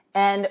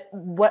 And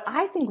what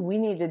I think we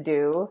need to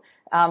do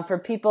for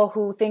people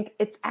who think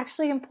it's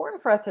actually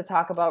important for us to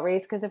talk about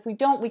race, because if we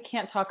don't, we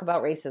can't talk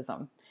about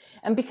racism.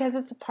 And because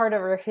it's a part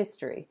of our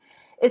history,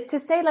 is to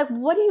say, like,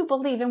 what do you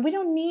believe? And we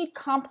don't need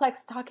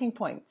complex talking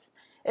points.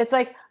 It's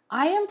like,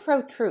 I am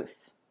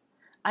pro-truth.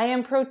 I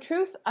am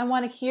pro-truth. I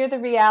want to hear the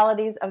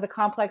realities of the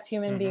complex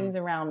human beings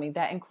around me.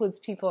 That includes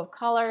people of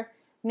color,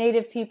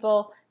 Native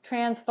people,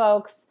 trans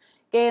folks,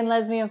 gay and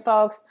lesbian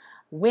folks,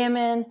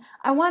 women.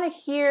 I want to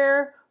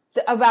hear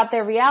about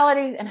their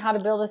realities and how to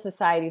build a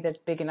society that's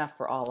big enough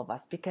for all of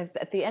us, because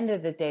at the end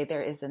of the day,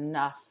 there is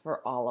enough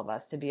for all of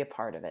us to be a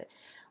part of it.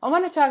 I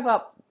want to talk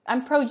about,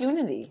 I'm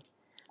pro-unity.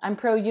 I'm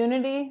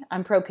pro-unity.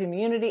 I'm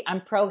pro-community.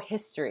 I'm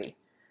pro-history.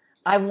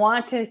 I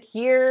want to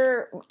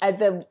hear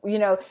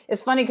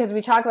it's funny because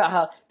we talk about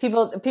how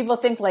people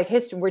think like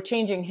history, we're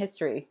changing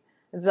history.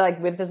 It's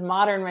like with this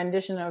modern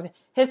rendition of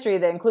history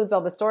that includes all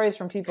the stories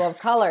from people of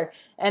color.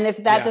 And if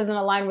that doesn't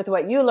align with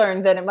what you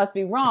learned, then it must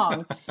be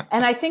wrong.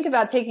 And I think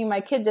about taking my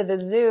kid to the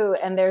zoo,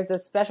 and there's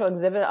this special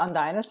exhibit on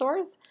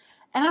dinosaurs.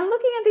 And I'm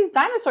looking at these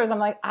dinosaurs. I'm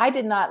like, I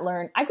did not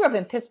learn. I grew up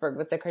in Pittsburgh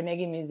with the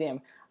Carnegie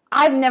Museum.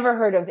 I've never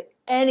heard of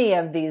any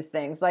of these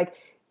things. Like,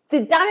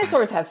 the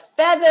dinosaurs have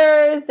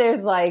feathers. There's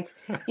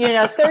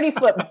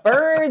 30-foot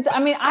birds. I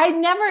mean,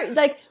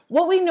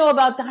 what we know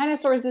about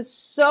dinosaurs is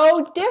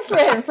so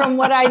different from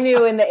what I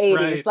knew in the 80s.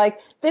 Right. Like,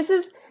 this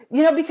is,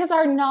 because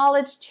our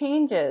knowledge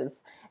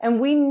changes and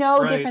we know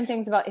Right. different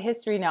things about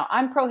history now.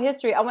 I'm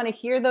pro-history. I want to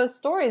hear those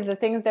stories, the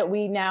things that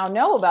we now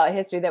know about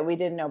history that we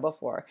didn't know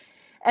before.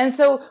 And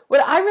so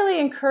what I really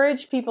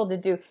encourage people to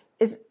do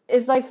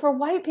is like, for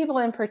white people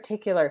in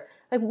particular,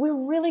 like,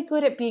 we're really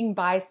good at being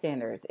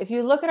bystanders. If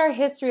you look at our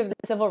history of the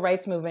civil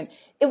rights movement,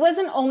 it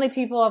wasn't only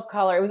people of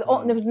color. It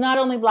was not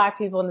only black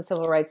people in the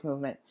civil rights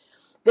movement.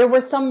 There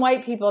were some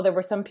white people, there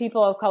were some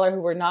people of color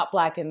who were not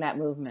black in that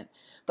movement.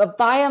 But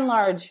by and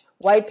large,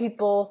 white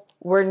people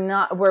were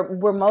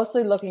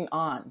mostly looking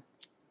on.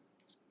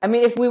 I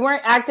mean, if we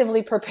weren't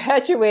actively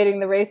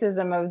perpetuating the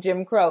racism of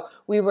Jim Crow,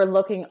 we were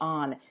looking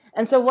on.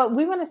 And so what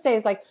we want to say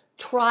is, like,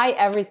 try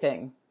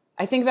everything.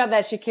 I think about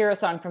that Shakira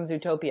song from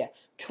Zootopia.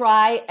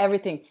 Try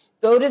everything.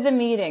 Go to the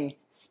meeting.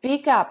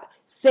 Speak up.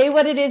 Say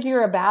what it is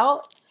you're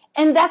about.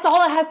 And that's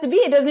all it has to be.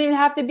 It doesn't even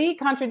have to be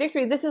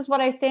contradictory. This is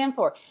what I stand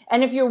for.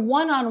 And if you're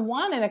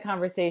one-on-one in a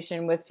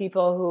conversation with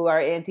people who are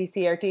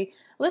anti-CRT,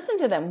 listen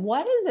to them.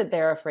 What is it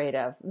they're afraid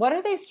of? What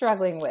are they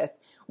struggling with?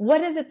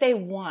 What is it they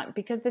want?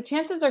 Because the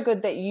chances are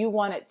good that you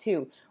want it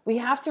too. We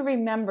have to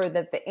remember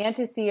that the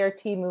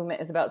anti-CRT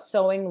movement is about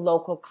sowing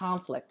local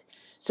conflict.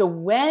 So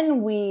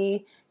when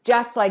we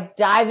just like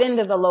dive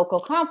into the local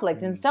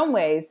conflict, in some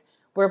ways,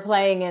 we're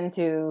playing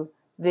into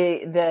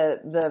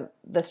the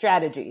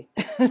strategy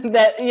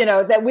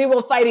that we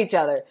will fight each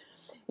other.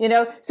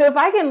 So if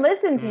I can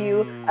listen to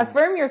you,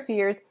 affirm your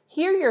fears,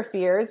 hear your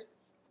fears,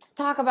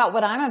 talk about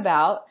what I'm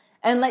about,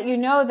 and let you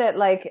know that,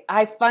 like,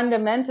 I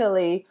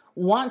fundamentally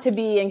want to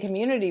be in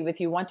community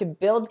with you, want to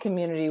build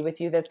community with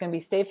you that's going to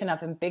be safe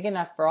enough and big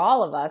enough for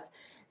all of us,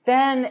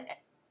 then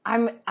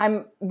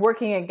I'm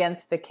working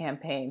against the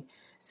campaign.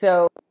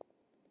 So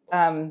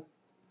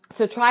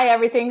try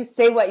everything,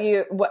 say what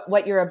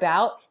you're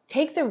about,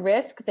 take the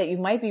risk that you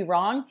might be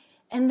wrong,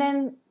 and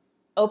then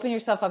open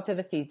yourself up to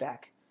the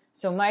feedback.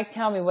 So, Mike,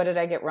 tell me, what did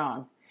I get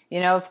wrong?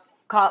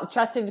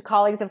 Trusted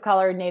colleagues of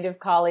color, Native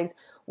colleagues,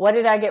 what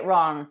did I get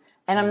wrong?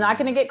 And I'm not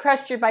going to get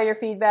crushed by your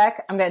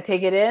feedback. I'm going to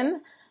take it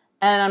in,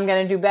 and I'm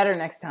going to do better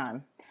next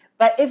time.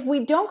 But if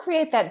we don't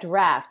create that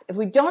draft, if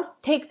we don't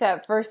take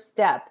that first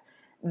step,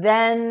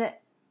 then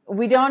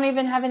we don't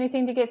even have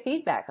anything to get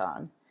feedback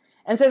on.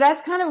 And so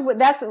that's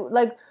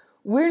like,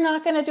 we're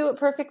not going to do it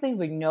perfectly.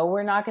 We know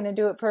we're not going to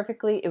do it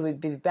perfectly. It would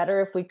be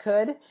better if we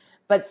could.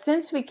 But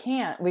since we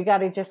can't, we got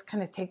to just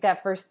kind of take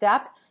that first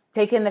step,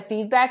 take in the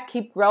feedback,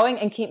 keep growing,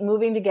 and keep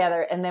moving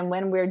together. And then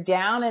when we're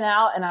down and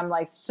out and I'm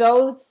like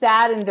so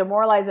sad and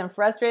demoralized and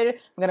frustrated,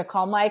 I'm going to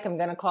call Mike. I'm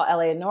going to call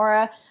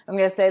Eleonora. I'm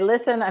going to say,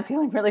 listen, I'm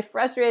feeling really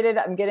frustrated.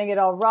 I'm getting it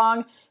all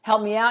wrong.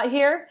 Help me out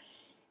here.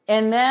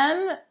 And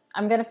then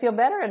I'm going to feel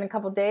better in a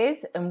couple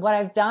days. And what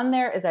I've done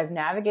there is I've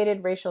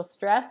navigated racial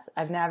stress.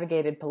 I've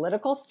navigated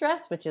political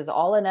stress, which is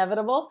all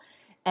inevitable.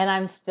 And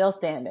I'm still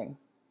standing.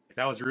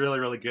 That was really,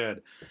 really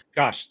good.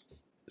 Gosh.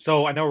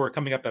 So I know we're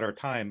coming up at our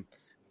time.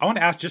 I want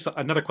to ask just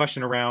another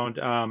question around,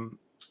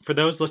 for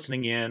those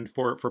listening in,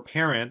 for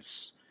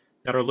parents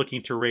that are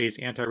looking to raise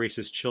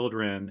anti-racist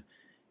children,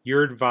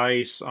 your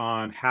advice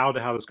on how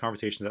to have those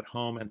conversations at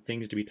home and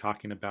things to be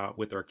talking about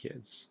with our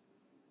kids.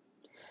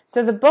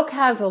 So the book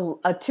has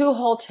two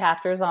whole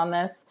chapters on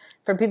this.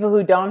 For people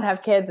who don't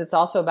have kids, it's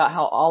also about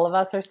how all of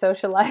us are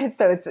socialized.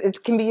 So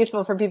it can be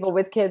useful for people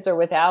with kids or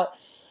without.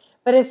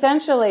 But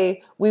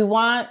essentially, we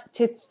want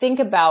to think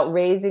about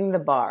raising the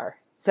bar.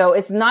 So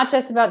it's not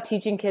just about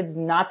teaching kids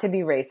not to be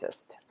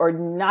racist or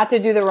not to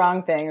do the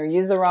wrong thing or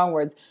use the wrong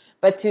words,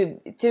 but to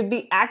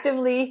be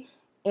actively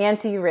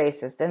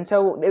anti-racist. And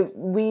so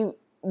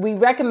we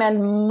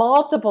recommend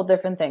multiple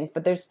different things,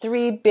 but there's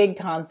three big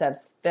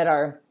concepts that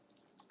are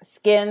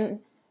skin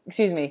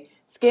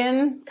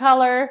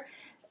color,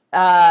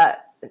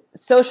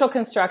 social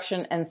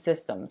construction, and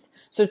systems.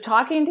 So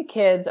talking to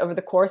kids over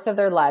the course of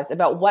their lives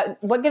about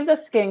what gives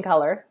us skin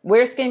color,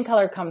 where skin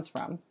color comes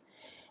from,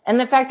 and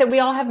the fact that we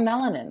all have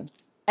melanin,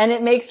 and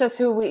it makes us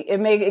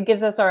it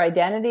gives us our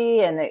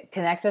identity, and it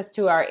connects us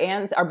to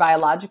our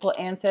biological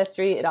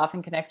ancestry. It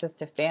often connects us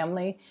to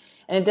family,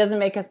 and it doesn't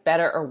make us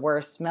better or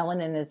worse.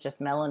 Melanin is just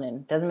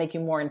melanin. It doesn't make you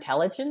more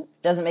intelligent.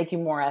 It doesn't make you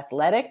more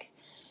athletic.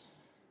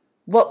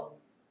 Well,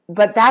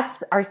 but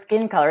that's our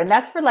skin color, and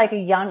that's for like a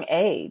young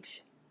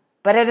age.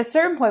 But at a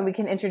certain point, we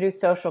can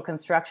introduce social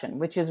construction,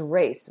 which is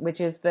race,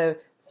 which is the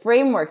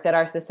framework that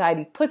our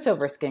society puts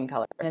over skin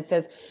color. And it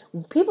says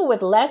people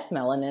with less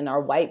melanin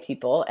are white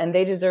people, and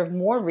they deserve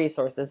more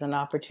resources and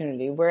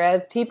opportunity,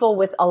 whereas people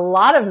with a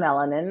lot of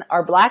melanin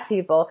are black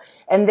people,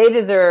 and they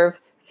deserve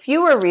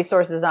fewer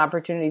resources and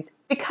opportunities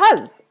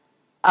because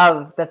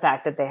of the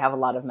fact that they have a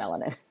lot of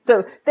melanin.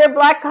 So their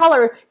black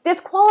color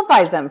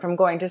disqualifies them from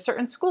going to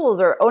certain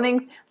schools or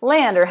owning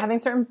land or having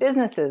certain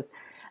businesses.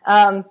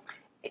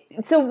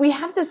 So we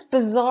have this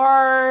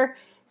bizarre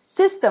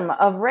system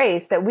of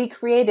race that we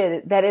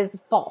created that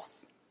is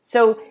false.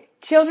 So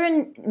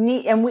children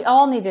need, and we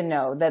all need to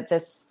know that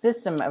this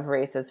system of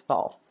race is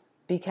false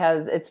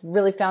because it's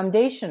really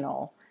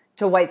foundational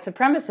to white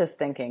supremacist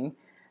thinking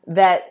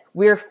that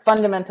we're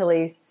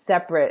fundamentally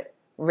separate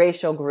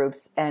racial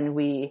groups, and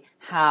we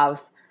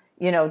have,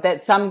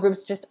 that some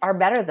groups just are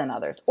better than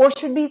others or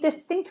should be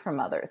distinct from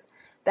others.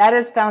 That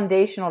is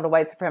foundational to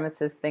white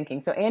supremacist thinking.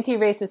 So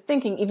anti-racist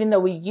thinking, even though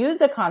we use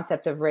the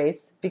concept of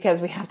race because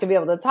we have to be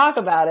able to talk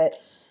about it,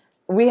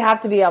 we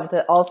have to be able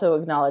to also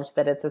acknowledge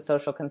that it's a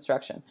social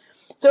construction.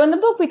 So in the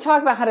book, we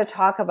talk about how to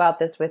talk about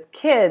this with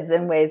kids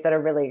in ways that are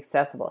really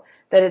accessible.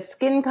 That it's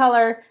skin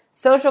color,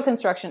 social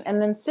construction,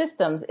 and then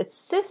systems. It's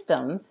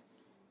systems,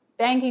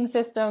 banking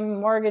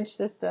system, mortgage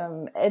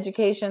system,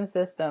 education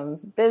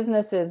systems,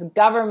 businesses,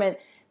 government,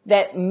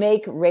 that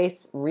make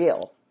race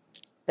real,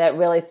 that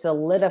really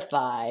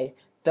solidify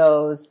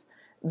those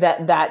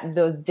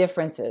those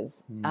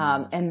differences,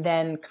 and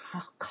then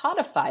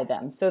codify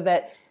them so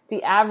that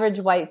the average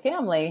white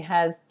family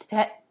has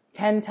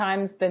 10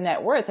 times the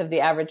net worth of the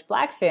average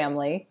black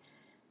family,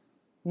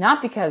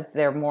 not because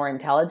they're more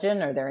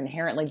intelligent or they're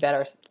inherently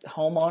better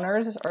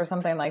homeowners or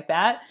something like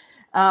that,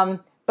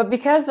 but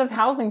because of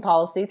housing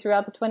policy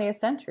throughout the 20th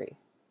century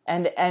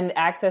and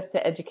access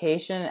to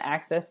education,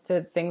 access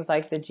to things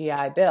like the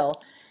GI Bill,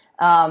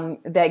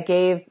 that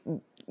gave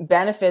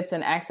benefits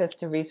and access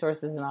to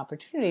resources and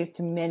opportunities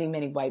to many,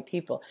 many white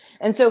people.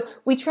 And so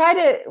we try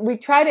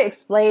to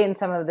explain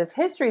some of this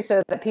history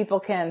so that people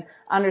can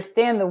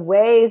understand the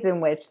ways in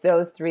which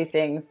those three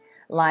things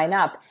line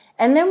up.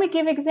 And then we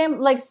give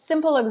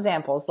simple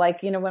examples,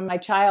 like, when my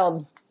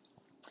child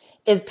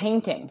is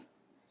painting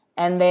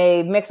and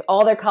they mix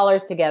all their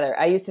colors together.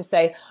 I used to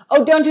say,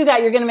 "Oh, don't do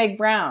that. You're going to make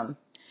brown."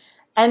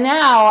 And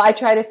now I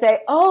try to say,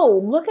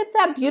 "Oh, look at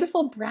that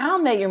beautiful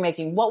brown that you're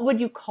making. What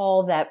would you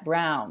call that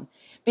brown?"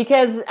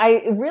 Because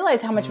I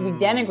realize how much we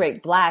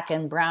denigrate black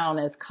and brown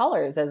as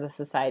colors as a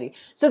society.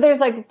 So there's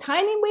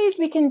tiny ways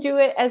we can do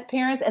it as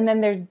parents, and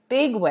then there's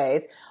big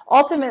ways.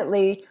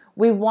 Ultimately,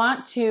 we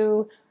want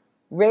to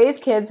raise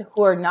kids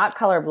who are not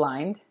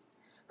colorblind,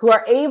 who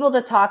are able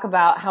to talk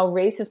about how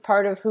race is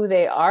part of who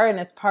they are and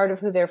is part of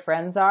who their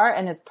friends are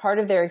and is part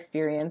of their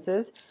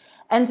experiences,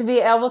 and to be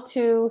able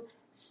to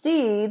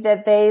see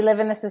that they live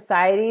in a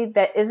society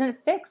that isn't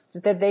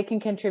fixed, that they can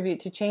contribute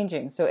to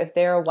changing. So if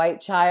they're a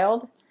white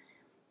child,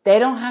 they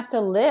don't have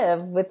to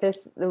live with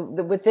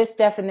this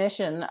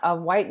definition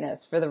of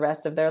whiteness for the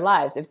rest of their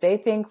lives. If they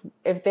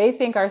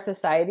think our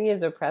society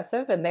is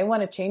oppressive and they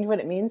want to change what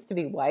it means to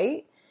be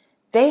white,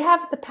 they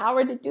have the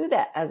power to do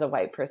that as a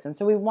white person.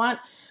 So we want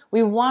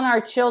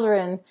our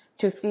children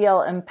to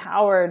feel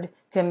empowered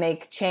to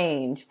make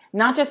change,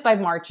 not just by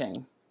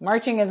marching.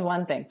 Marching is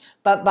one thing,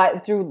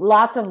 but through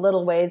lots of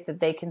little ways that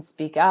they can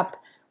speak up,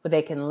 where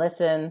they can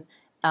listen,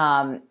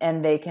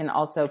 and they can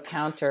also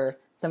counter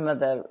some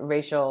of the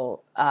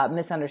racial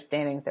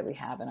misunderstandings that we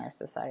have in our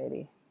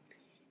society.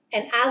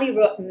 And Ali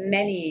wrote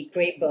many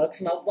great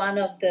books. One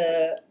of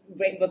the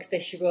great books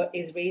that she wrote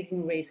is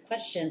Raising Race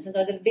Questions. And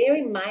at the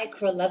very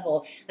micro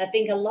level, I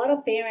think a lot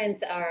of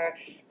parents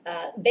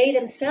they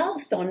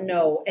themselves don't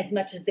know as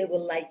much as they would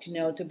like to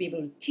know to be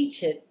able to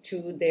teach it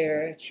to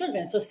their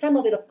children. So some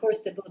of it, of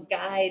course, the book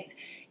guides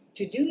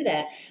to do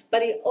that,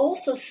 but it's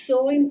also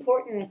so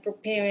important for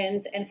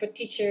parents and for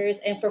teachers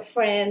and for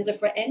friends or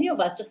for any of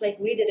us, just like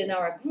we did in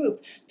our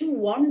group, to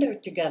wander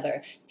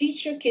together.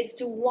 Teach your kids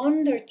to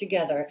wander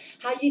together.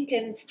 How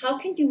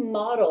can you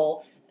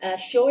model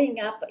showing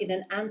up in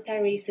an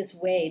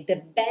anti-racist way the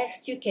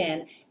best you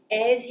can,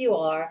 as you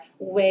are,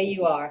 where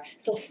you are.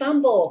 So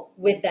fumble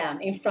with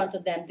them, in front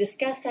of them.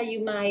 Discuss how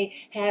you might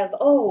have,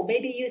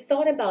 maybe you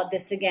thought about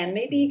this again.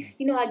 Maybe,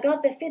 I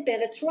got the feedback.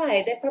 That's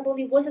right. That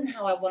probably wasn't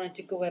how I wanted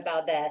to go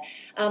about that.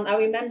 I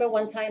remember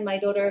one time my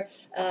daughter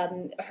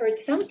heard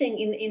something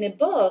in a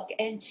book,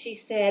 and she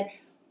said,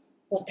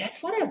 "Well,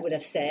 that's what I would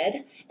have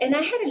said." And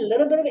I had a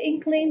little bit of an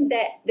inkling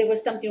that there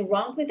was something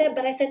wrong with that.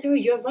 But I said to her,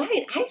 "You're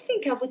right. I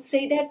think I would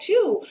say that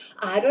too.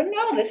 I don't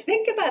know. Let's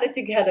think about it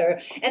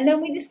together." And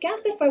then we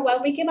discussed it for a while.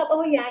 We came up,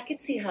 "Oh, yeah, I could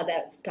see how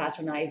that's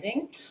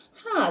patronizing.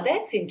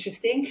 That's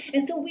interesting."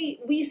 And so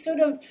we sort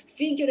of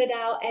figured it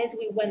out as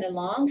we went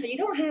along. So you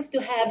don't have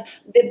to have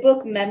the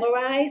book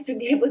memorized to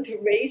be able to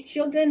raise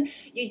children.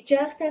 You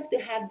just have to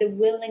have the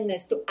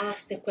willingness to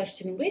ask the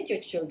question with your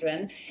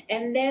children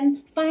and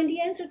then find the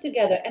answer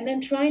together and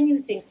then try new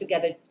things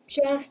together,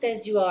 just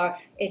as you are,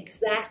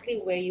 exactly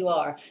where you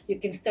are. You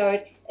can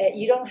start,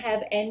 you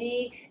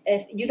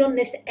don't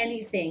miss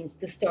anything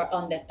to start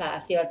on that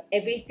path. You have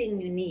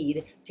everything you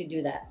need to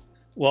do that.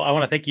 Well, I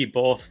want to thank you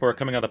both for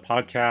coming on the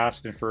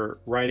podcast and for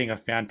writing a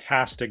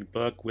fantastic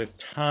book with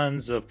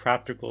tons of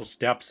practical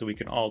steps that we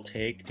can all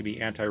take to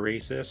be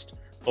anti-racist,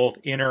 both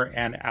inner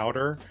and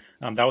outer.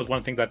 That was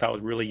one thing that I thought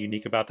was really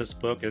unique about this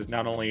book, is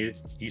not only do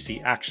you see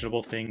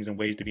actionable things and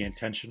ways to be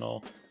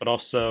intentional, but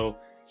also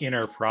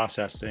inner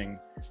processing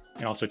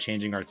and also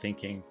changing our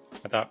thinking.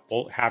 I thought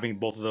having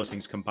both of those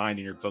things combined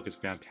in your book is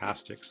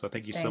fantastic. So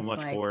thank you so much,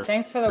 Mike.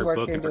 Thanks for the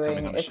work you're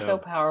doing. It's so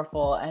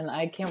powerful. And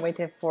I can't wait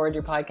to forward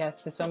your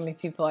podcast to so many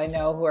people I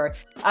know who are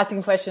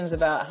asking questions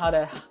about how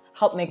to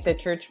help make the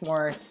church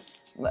more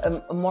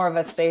of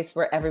a space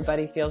where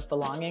everybody feels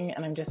belonging.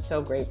 And I'm just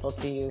so grateful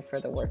to you for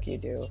the work you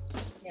do.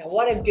 Yeah, Yeah,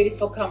 what a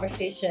beautiful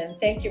conversation.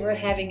 Thank you for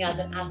having us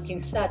and asking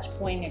such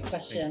poignant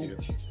questions.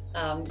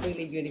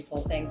 Really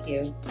beautiful. Thank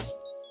you.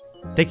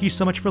 Thank you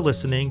so much for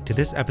listening to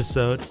this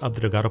episode of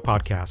the Delgado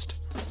Podcast.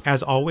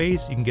 As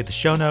always, you can get the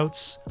show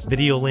notes,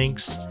 video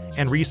links,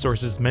 and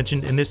resources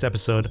mentioned in this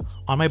episode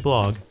on my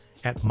blog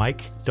at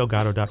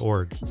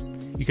mikedelgado.org.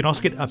 You can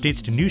also get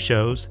updates to new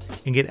shows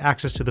and get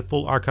access to the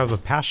full archive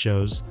of past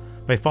shows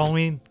by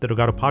following the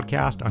Delgado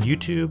Podcast on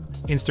YouTube,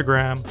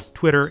 Instagram,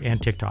 Twitter, and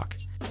TikTok.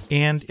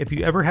 And if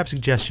you ever have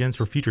suggestions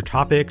for future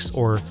topics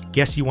or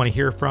guests you want to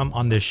hear from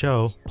on this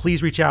show,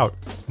 please reach out.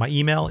 My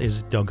email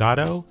is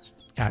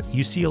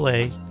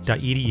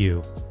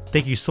delgado@ucla.edu.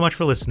 Thank you so much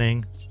for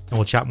listening, and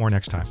we'll chat more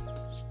next time.